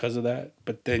time because of that.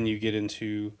 But then you get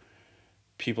into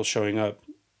people showing up,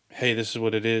 hey, this is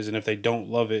what it is. And if they don't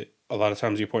love it, a lot of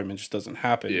times the appointment just doesn't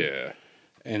happen. Yeah.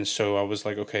 And so I was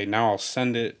like, okay, now I'll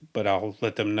send it, but I'll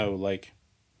let them know, like,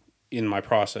 in my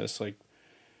process, like,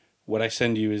 what I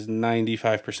send you is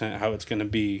 95% how it's going to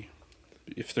be.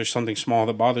 If there's something small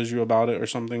that bothers you about it or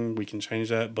something, we can change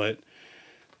that. But,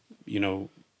 you know,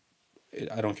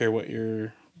 I don't care what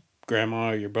your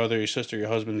grandma or your brother, your sister, your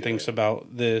husband thinks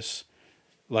about this.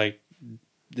 Like,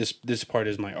 this part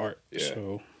is my art. Yeah,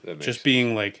 so just sense.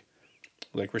 being like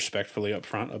respectfully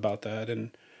upfront about that.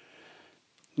 And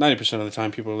 90% of the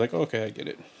time people are like, oh, okay, I get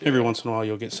it. Yeah. Every once in a while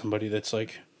you'll get somebody that's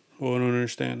like, well, I don't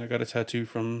understand. I got a tattoo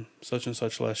from such and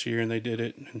such last year and they did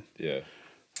it. And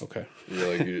Okay.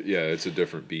 You're like, yeah, it's a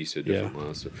different beast, a different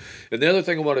monster. And the other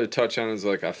thing I wanted to touch on is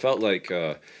like I felt like,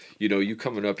 you know, you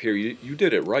coming up here, you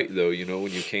did it right though. You know,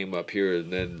 when you came up here,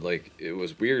 and then like it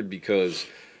was weird because,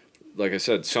 like I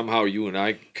said, somehow you and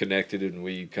I connected, and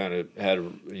we kind of had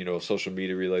a, you know, social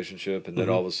media relationship, and then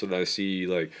all of a sudden I see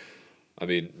like. I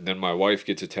mean, then my wife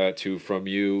gets a tattoo from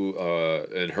you,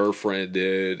 and her friend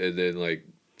did, and then like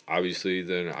obviously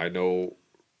then I know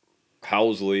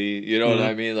Housley, you know what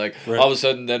I mean? Like Right. all of a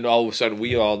sudden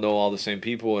we all know all the same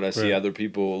people, and I see other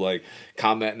people like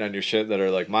commenting on your shit that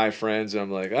are like my friends, and I'm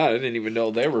like, I didn't even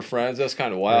know they were friends. That's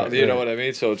kind of wild, you know what I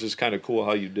mean? So it's just kind of cool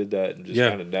how you did that and just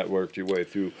kind of networked your way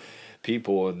through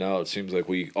people, and now it seems like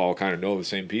we all kind of know the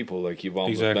same people. Like you've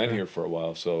almost been here for a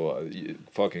while, so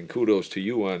fucking kudos to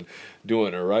you on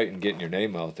doing it right and getting your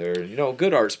name out there. And you know,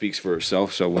 good art speaks for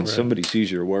itself. So when somebody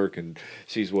sees your work and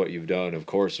sees what you've done, of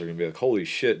course they're gonna be like, holy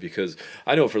shit. Because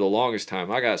I know for the longest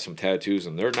time I got some tattoos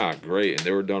and they're not great, and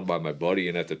they were done by my buddy,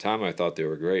 and at the time I thought they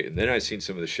were great, and then I seen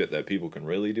some of the shit that people can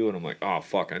really do, and I'm like, oh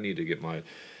fuck, I need to get my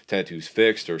tattoos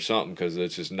fixed or something, because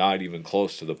it's just not even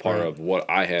close to the part of what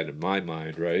I had in my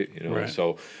mind, right? You know,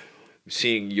 so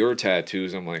seeing your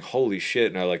tattoos, I'm like, holy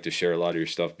shit. And I like to share a lot of your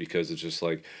stuff because it's just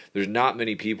like there's not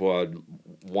many people I'd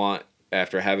want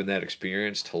after having that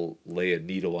experience to lay a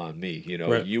needle on me. You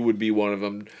know, you would be one of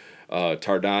them.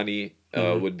 Tardani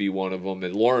would be one of them,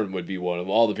 and Lauren would be one of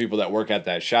them. All the people that work at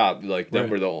that shop, like them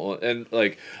were the only, and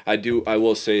like I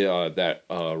will say that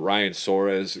Ryan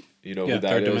Soares, you know who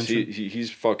that is.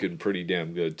 He's fucking pretty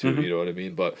damn good too. You know what I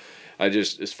mean? But I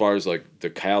just, as far as like the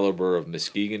caliber of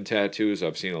Muskegon tattoos,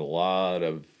 I've seen a lot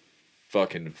of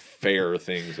fucking fair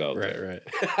things out there.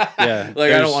 Yeah.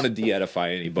 Like I don't want to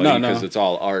de-edify anybody because it's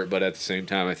all art, but at the same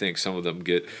time, I think some of them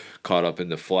get caught up in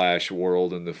the flash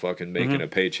world and the fucking making a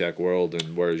paycheck world,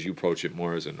 and whereas you approach it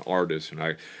more as an artist, and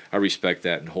I respect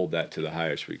that and hold that to the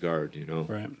highest regard. You know,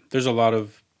 right? There's a lot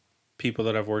of people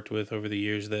that I've worked with over the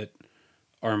years that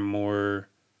are more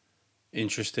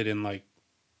interested in like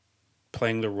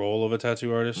playing the role of a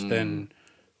tattoo artist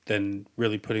than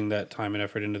really putting that time and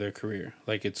effort into their career.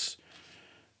 Like it's,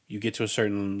 you get to a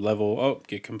certain level,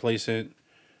 get complacent.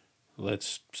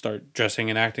 Let's start dressing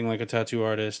and acting like a tattoo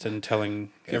artist and telling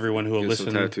everyone who will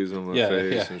listen. Some tattoos on my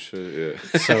face and shit.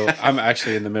 Yeah. So I'm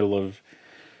actually in the middle of.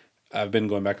 I've been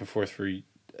going back and forth for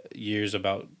years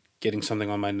about getting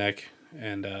something on my neck,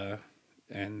 and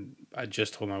I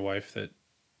just told my wife that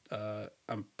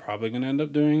I'm probably gonna end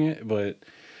up doing it, but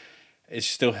it's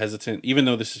still hesitant, even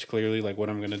though this is clearly like what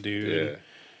I'm gonna do. Yeah.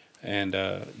 And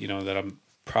you know that I'm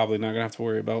probably not gonna have to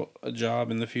worry about a job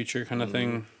in the future, kind of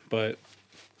thing. But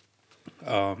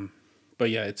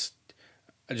yeah, it's.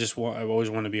 I always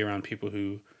want to be around people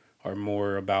who are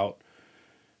more about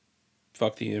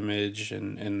fuck the image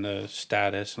and the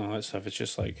status and all that stuff. It's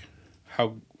just like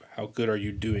how good are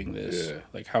you doing this? Yeah.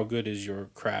 Like how good is your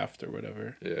craft or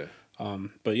whatever. Yeah.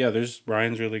 But yeah, there's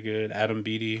Ryan's really good. Adam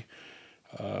Beatty.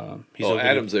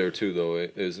 Adam's there too, though,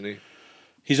 isn't he?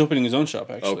 He's opening his own shop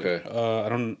actually. Okay. I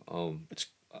don't.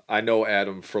 I know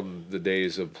Adam from the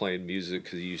days of playing music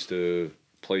because he used to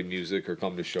play music or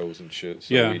come to shows and shit.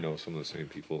 So we know some of the same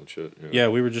people and shit. Yeah,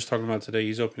 we were just talking about today.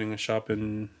 He's opening a shop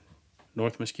in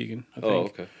North Muskegon, I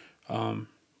think. Oh, okay.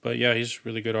 But yeah, he's a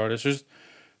really good artist.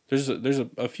 There's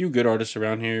a few good artists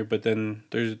around here, but then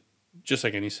there's, just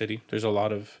like any city, there's a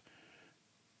lot of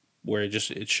where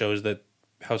it shows that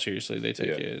how seriously they take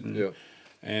it.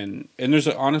 And there's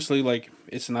honestly, like,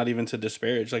 it's not even to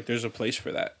disparage. Like, there's a place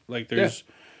for that. Like, there's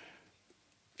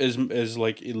as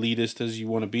like elitist as you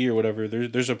want to be or whatever.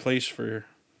 There's a place for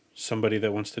somebody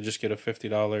that wants to just get a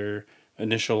 $50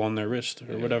 initial on their wrist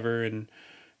or whatever, and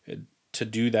to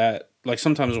do that. Like,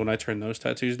 sometimes when I turn those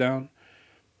tattoos down,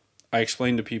 I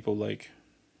explain to people, like,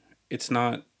 it's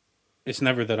never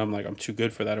that I'm like, I'm too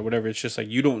good for that or whatever. It's just like,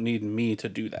 you don't need me to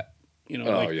do that. You know,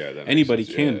 anybody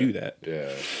can do that.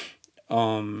 Yeah.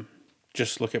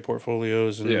 Just look at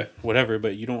portfolios and whatever,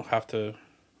 but you don't have to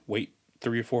wait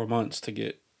 3 or 4 months to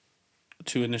get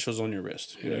 2 initials on your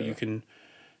wrist. You know,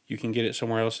 you can get it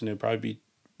somewhere else, and it'd probably be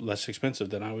less expensive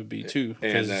than I would be too.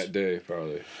 And that day,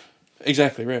 probably.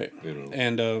 Exactly right. You know.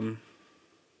 And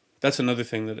that's another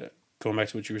thing that, going back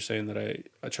to what you were saying, that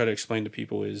I try to explain to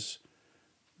people is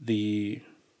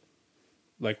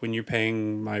like when you're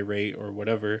paying my rate or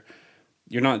whatever,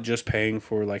 you're not just paying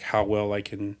for like how well I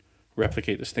can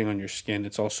replicate this thing on your skin.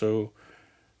 It's also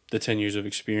the 10 years of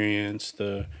experience,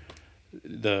 the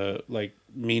like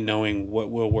me knowing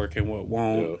what will work and what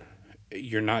won't. Yeah.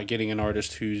 You're not getting an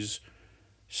artist who's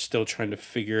still trying to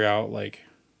figure out like,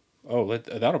 oh,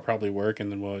 that'll probably work,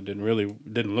 and then it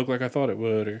didn't look like I thought it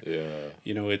would, or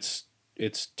you know, it's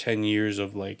 10 years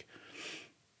of like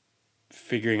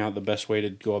figuring out the best way to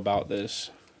go about this.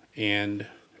 And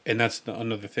that's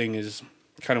another thing is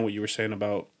kind of what you were saying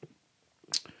about,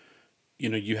 you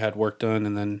know, you had work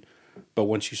done but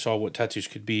once you saw what tattoos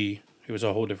could be, it was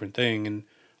a whole different thing. And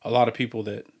a lot of people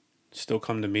that still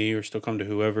come to me or still come to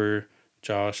whoever,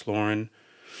 Josh, Lauren,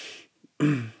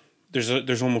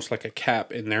 there's almost like a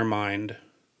cap in their mind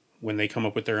when they come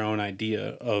up with their own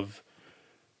idea of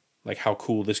like how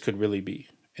cool this could really be.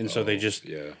 And so they just,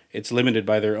 it's limited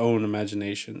by their own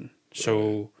imagination. Right.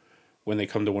 So when they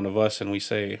come to one of us and we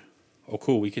say, oh,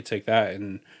 cool, we could take that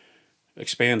and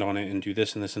expand on it and do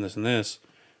this and this and this and this,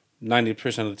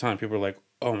 90% of the time people are like,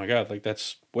 oh my God, like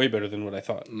that's way better than what I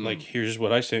thought. Like, here's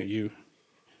what I sent you.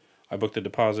 I booked the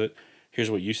deposit.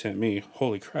 Here's what you sent me.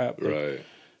 Holy crap. Like, right.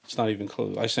 It's not even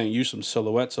close. I sent you some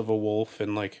silhouettes of a wolf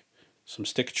and like some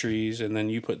stick trees, and then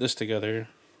you put this together.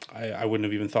 I wouldn't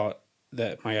have even thought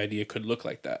that my idea could look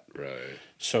like that. Right.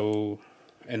 So,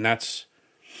 and that's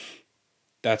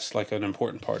like an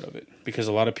important part of it, because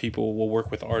a lot of people will work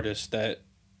with artists that,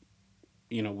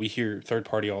 you know, we hear third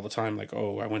party all the time, like,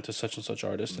 oh, I went to such and such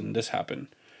artist and this happened.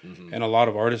 Mm-hmm. And a lot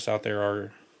of artists out there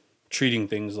are treating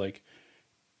things like,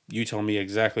 you tell me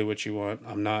exactly what you want.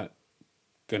 I'm not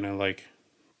going to like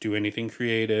do anything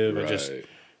creative. Right.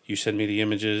 You send me the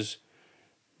images,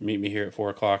 meet me here at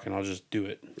 4:00 and I'll just do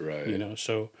it. Right. You know,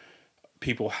 so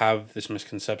people have this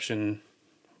misconception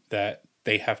that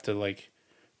they have to like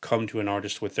come to an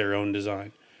artist with their own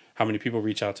design. How many people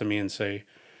reach out to me and say,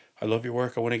 I love your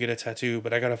work, I want to get a tattoo,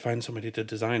 but I got to find somebody to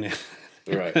design it.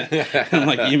 Right. I'm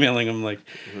like emailing them like,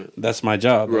 that's my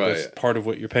job. Right. That's part of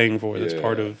what you're paying for. That's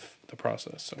part of the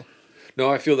process. So. No,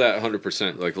 I feel that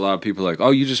 100%. Like, a lot of people are like,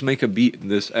 oh, you just make a beat in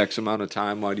this X amount of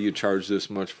time. Why do you charge this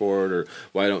much for it? Or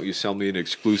why don't you sell me an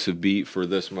exclusive beat for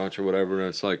this much or whatever? And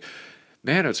it's like,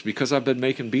 man, it's because I've been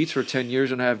making beats for 10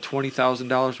 years and I have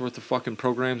 $20,000 worth of fucking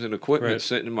programs and equipment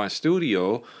sitting in my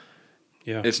studio.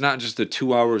 Yeah. It's not just the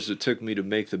 2 hours it took me to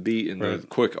make the beat and the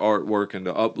quick artwork and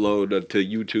the upload to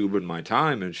YouTube and my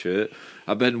time and shit.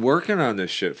 I've been working on this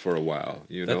shit for a while.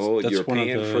 You know, you're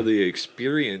paying for the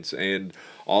experience and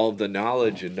all of the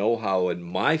knowledge and know-how, and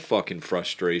my fucking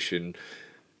frustration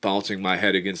bouncing my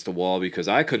head against the wall because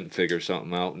I couldn't figure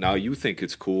something out. Now you think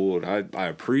it's cool, and I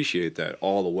appreciate that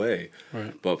all the way.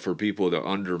 Right. But for people to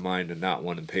undermine and not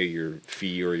want to pay your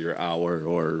fee or your hour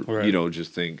or, you know,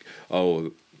 just think,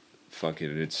 oh,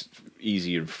 fucking it's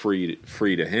easy and free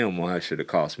to him, why should it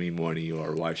cost me money,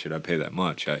 or why should I pay that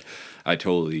much? I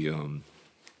totally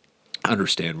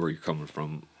understand where you're coming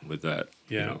from with that.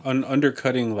 Yeah, you know?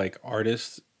 Undercutting like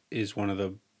artists is one of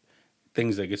the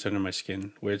things that gets under my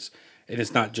skin, where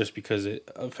it's not just because it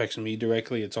affects me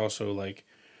directly, it's also like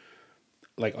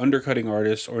undercutting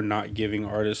artists or not giving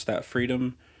artists that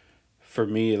freedom. For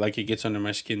me, like, it gets under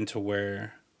my skin to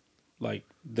where, like,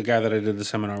 the guy that I did the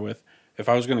seminar with, if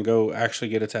I was going to go actually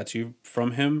get a tattoo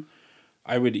from him,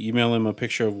 I would email him a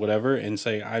picture of whatever and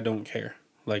say, I don't care.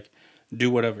 Like,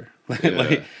 do whatever.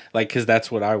 Because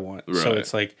that's what I want. Right. So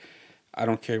it's like, I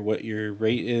don't care what your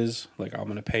rate is. Like, I'm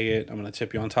going to pay it. I'm going to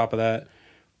tip you on top of that.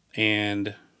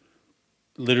 And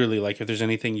literally, like, if there's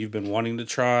anything you've been wanting to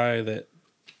try that,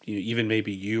 you know, even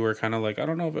maybe you are kind of like, I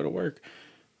don't know if it'll work,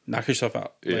 knock yourself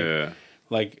out. Yeah.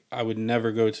 Like, I would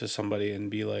never go to somebody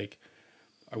and be like,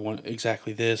 I want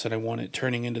exactly this, and I want it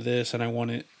turning into this, and I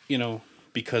want it, you know,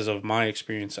 because of my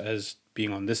experience as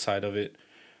being on this side of it.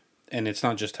 And it's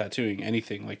not just tattooing,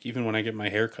 anything. Like, even when I get my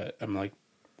hair cut, I'm like,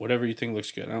 whatever you think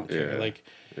looks good, I don't care. Like,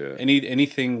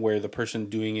 anything where the person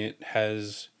doing it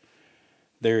has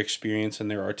their experience and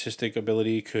their artistic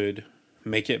ability could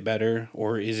make it better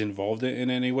or is involved in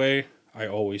any way, I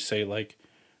always say, like,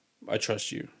 I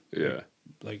trust you. Yeah.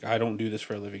 Like, I don't do this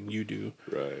for a living, you do.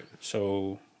 Right.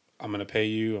 So I'm going to pay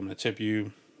you, I'm going to tip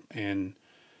you, and,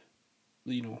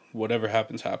 you know, whatever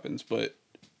happens, happens. But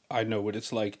I know what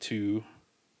it's like to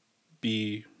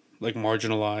be, like,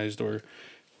 marginalized or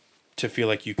to feel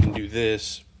like you can do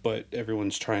this, but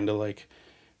everyone's trying to, like,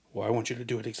 well, I want you to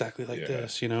do it exactly like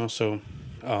this, you know? So,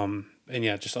 and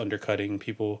yeah, just undercutting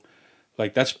people.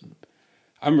 Like,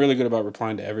 I'm really good about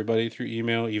replying to everybody through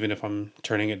email, even if I'm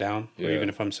turning it down, or even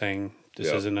if I'm saying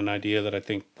this isn't an idea that I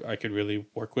think I could really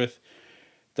work with.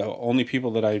 The only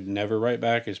people that I never write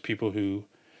back is people who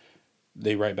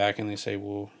they write back and they say,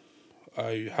 well,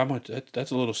 how much?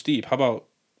 That's a little steep. How about,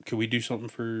 could we do something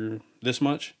for this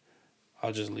much?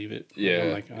 I'll just leave it.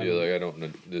 Yeah. I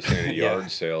don't, this ain't a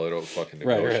yard sale. I don't fucking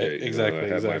negotiate. Right. Exactly. You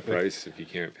know, I have my price. If you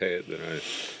can't pay it, then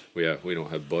we don't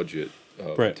have budget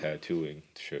tattooing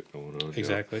shit going on.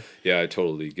 Exactly. You know? Yeah, I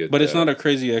totally get that. But it's not a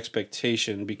crazy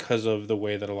expectation because of the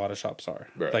way that a lot of shops are.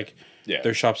 Right. Like,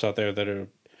 there's shops out there that are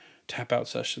tap out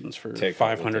sessions for Take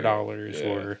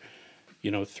 $500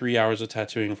 yeah. or, 3 hours of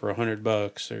tattooing for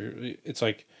 $100, or it's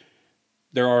like,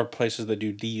 there are places that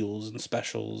do deals and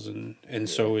specials, and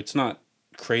so it's not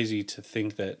crazy to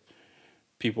think that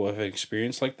people have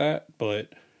experienced like that,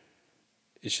 but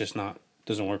it's just not,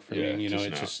 doesn't work for me.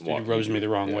 It rubs me the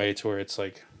wrong way to where it's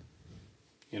like,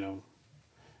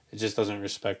 it just doesn't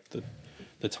respect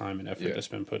the time and effort that's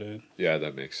been put in. Yeah,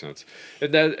 that makes sense.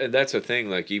 And that's a thing,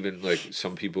 like even like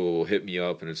some people will hit me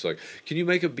up and it's like, can you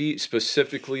make a beat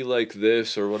specifically like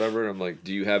this or whatever? And I'm like,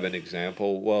 do you have an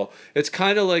example? Well, it's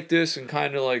kind of like this and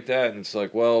kind of like that. And it's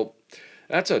like, well,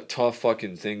 that's a tough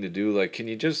fucking thing to do. Like, can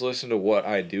you just listen to what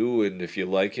I do, and if you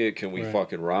like it, can we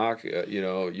fucking rock?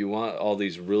 You want all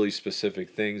these really specific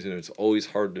things, and it's always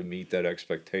hard to meet that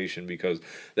expectation because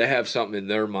they have something in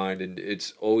their mind, and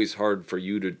it's always hard for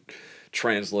you to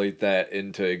translate that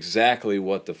into exactly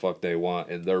what the fuck they want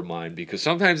in their mind, because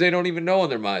sometimes they don't even know in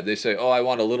their mind. They say, oh, I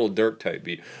want a little Dirk type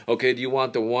beat. Okay, do you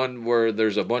want the one where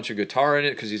there's a bunch of guitar in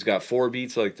it because he's got 4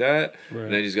 beats like that,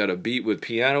 and then he's got a beat with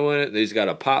piano in it, then he's got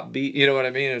a pop beat, you know what I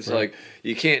mean? It's like,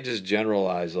 you can't just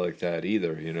generalize like that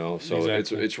either, so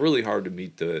it's really hard to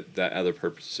meet that other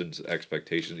person's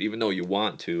expectations, even though you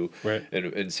want to,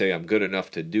 and say I'm good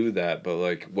enough to do that, but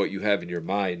like what you have in your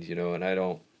mind, and I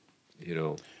don't,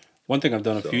 One thing I've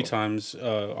done a few times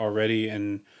already,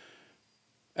 and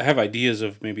I have ideas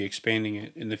of maybe expanding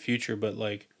it in the future, but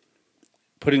like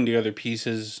putting together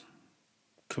pieces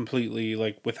completely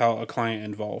like without a client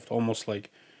involved, almost like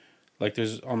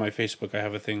there's on my Facebook, I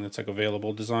have a thing that's like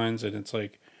available designs, and it's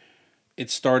like it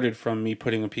started from me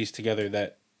putting a piece together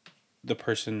that the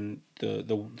person,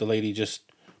 the lady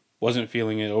just wasn't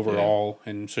feeling it overall,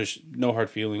 and so no hard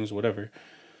feelings, whatever.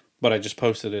 But I just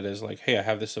posted it as like, hey, I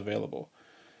have this available.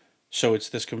 So it's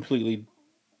this completely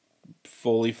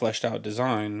fully fleshed out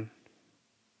design,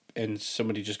 and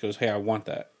somebody just goes, hey, I want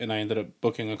that. And I ended up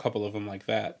booking a couple of them like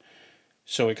that.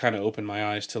 So it kind of opened my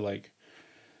eyes to like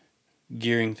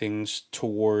gearing things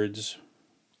towards,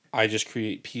 I just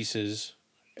create pieces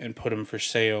and put them for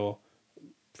sale,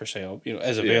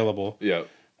 as available. Yeah.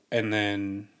 And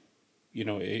then,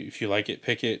 if you like it,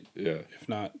 pick it. Yeah. If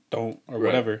not, don't, or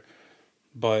whatever.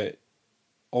 But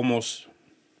almost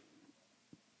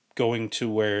going to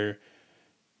where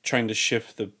trying to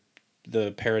shift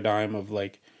the paradigm of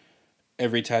like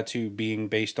every tattoo being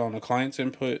based on a client's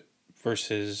input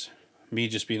versus me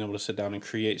just being able to sit down and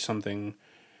create something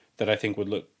that I think would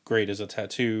look great as a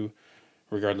tattoo,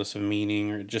 regardless of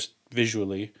meaning or just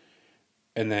visually.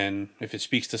 And then if it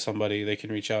speaks to somebody, they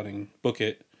can reach out and book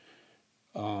it.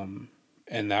 And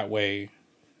that way,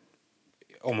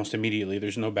 almost immediately,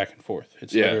 there's no back and forth.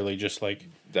 It's literally just like,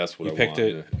 that's what you picked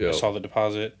it, I saw the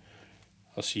deposit,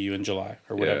 I'll see you in July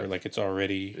or whatever. Like it's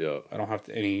already, I don't have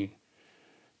to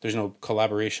there's no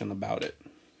collaboration about it.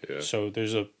 So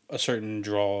there's a certain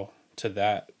draw to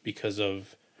that because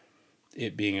of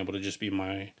it being able to just be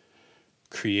my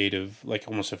creative, like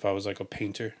almost if I was like a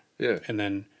painter. And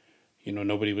then,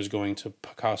 nobody was going to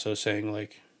Picasso saying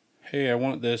like, hey, I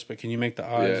want this, but can you make the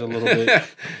eyes a little bit,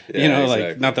 like,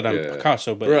 not that I'm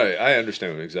Picasso, but. Right, I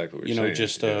understand exactly what you're saying.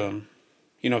 Just,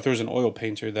 if there was an oil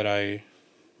painter that I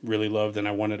really loved and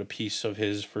I wanted a piece of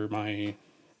his for my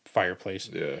fireplace,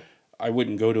 I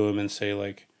wouldn't go to him and say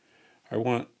like, I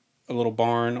want a little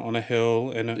barn on a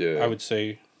hill, and I would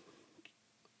say,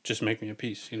 just make me a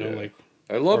piece, like.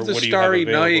 I love the Starry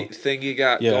Night thing you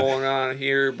got going on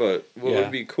here, but what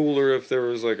would be cooler if there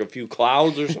was like a few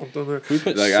clouds or something there? We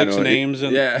put like, 6 names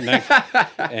in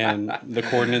and the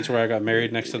coordinates where I got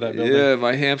married next to that building. Yeah,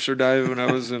 my hamster died when I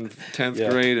was in 10th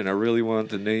grade, and I really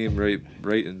want the name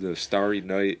right in the Starry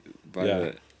Night by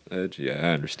the edge. Yeah,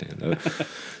 I understand that.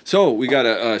 So we got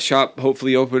a shop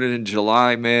hopefully opening in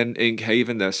July, man. Ink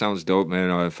Haven, that sounds dope, man.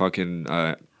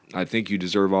 I think you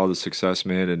deserve all the success,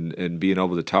 man, and being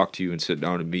able to talk to you and sit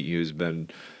down and meet you has been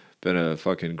a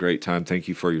fucking great time. Thank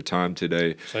you for your time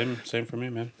today. Same for me,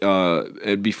 man.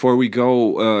 And before we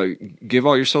go, give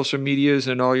all your social medias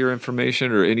and all your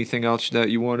information or anything else that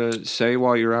you want to say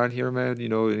while you're on here, man.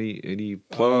 Any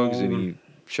plugs, any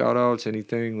shout outs,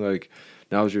 anything like.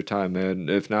 Now's your time, man.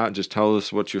 If not, just tell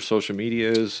us what your social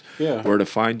media is, where to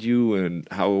find you, and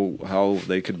how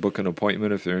they could book an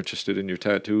appointment if they're interested in your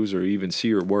tattoos or even see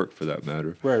your work for that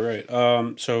matter. Right.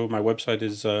 So my website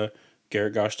is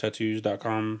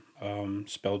GarrettGoschTattoos.com,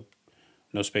 spelled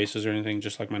no spaces or anything,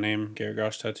 just like my name,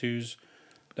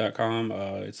 GarrettGoschTattoos.com.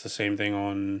 It's the same thing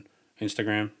on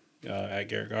Instagram, at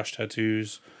Garrett Gosch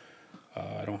Tattoos.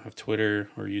 I don't have Twitter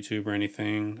or YouTube or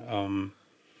anything.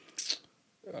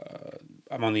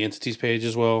 I'm on the entities page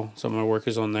as well. Some of my work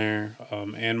is on there.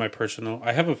 And my personal.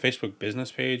 I have a Facebook business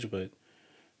page, but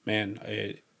man,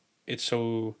 it's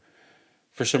so,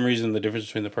 for some reason, the difference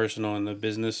between the personal and the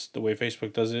business, the way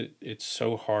Facebook does it, it's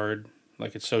so hard.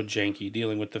 Like, it's so janky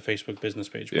dealing with the Facebook business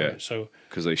page. Yeah. So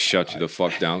because they shut you the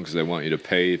fuck down because they want you to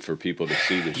pay for people to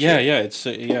see the shit. yeah, it's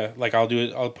like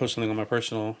I'll post something on my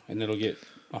personal and it'll get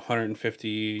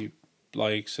 150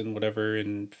 likes and whatever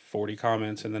and 40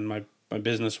 comments, and then my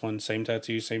business one, same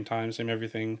tattoo, same time, same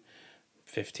everything,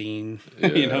 15. Yeah.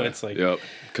 You know, it's like, yep,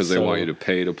 because they want you to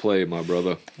pay to play, my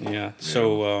brother. Yeah.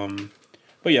 So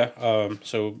but yeah,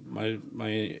 so my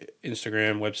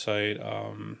Instagram,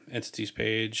 website, entities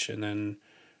page, and then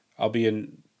I'll be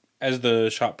as the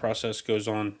shop process goes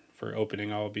on for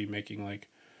opening, I'll be making like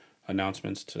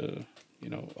announcements to, you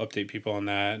know, update people on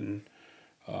that. And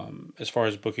as far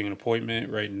as booking an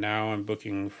appointment, right now I'm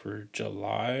booking for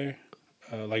July,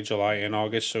 like July and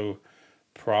August. So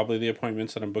probably the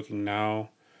appointments that I'm booking now,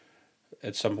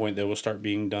 at some point they will start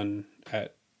being done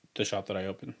at the shop that I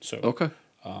open. So Okay.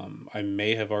 I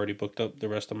may have already booked up the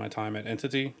rest of my time at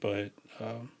Entity, but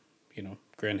you know,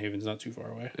 Grand Haven's not too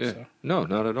far away. Yeah. So. No,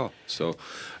 not at all. So,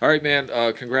 all right, man.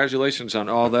 Congratulations on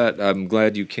all that. I'm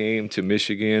glad you came to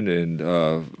Michigan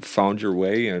and found your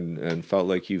way and felt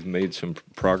like you've made some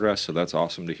progress. So that's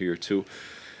awesome to hear too.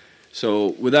 So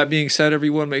with that being said,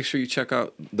 everyone, make sure you check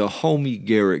out the homie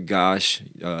Garrett Gosch.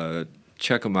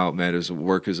 Check him out, man. His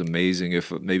work is amazing.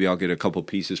 If maybe I'll get a couple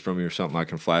pieces from you or something, I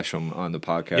can flash them on the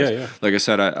podcast. Yeah. Like I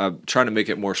said, I'm trying to make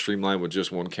it more streamlined with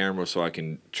just one camera so I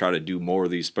can try to do more of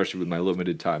these, especially with my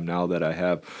limited time now that I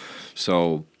have.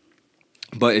 So,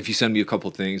 but if you send me a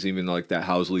couple things, even like that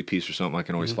Housley piece or something, I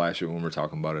can always flash it when we're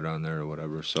talking about it on there or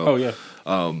whatever. So,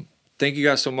 thank you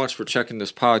guys so much for checking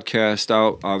this podcast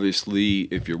out. Obviously,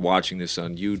 if you're watching this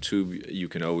on YouTube, you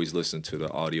can always listen to the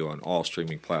audio on all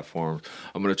streaming platforms.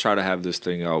 I'm going to try to have this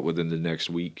thing out within the next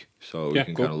week, so you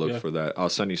can kind of look for that. I'll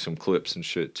send you some clips and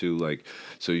shit too, like,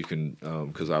 so you can,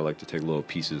 because I like to take little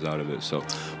pieces out of it. So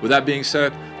with that being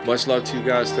said, much love to you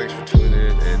guys. Thanks for tuning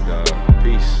in, and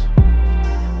peace.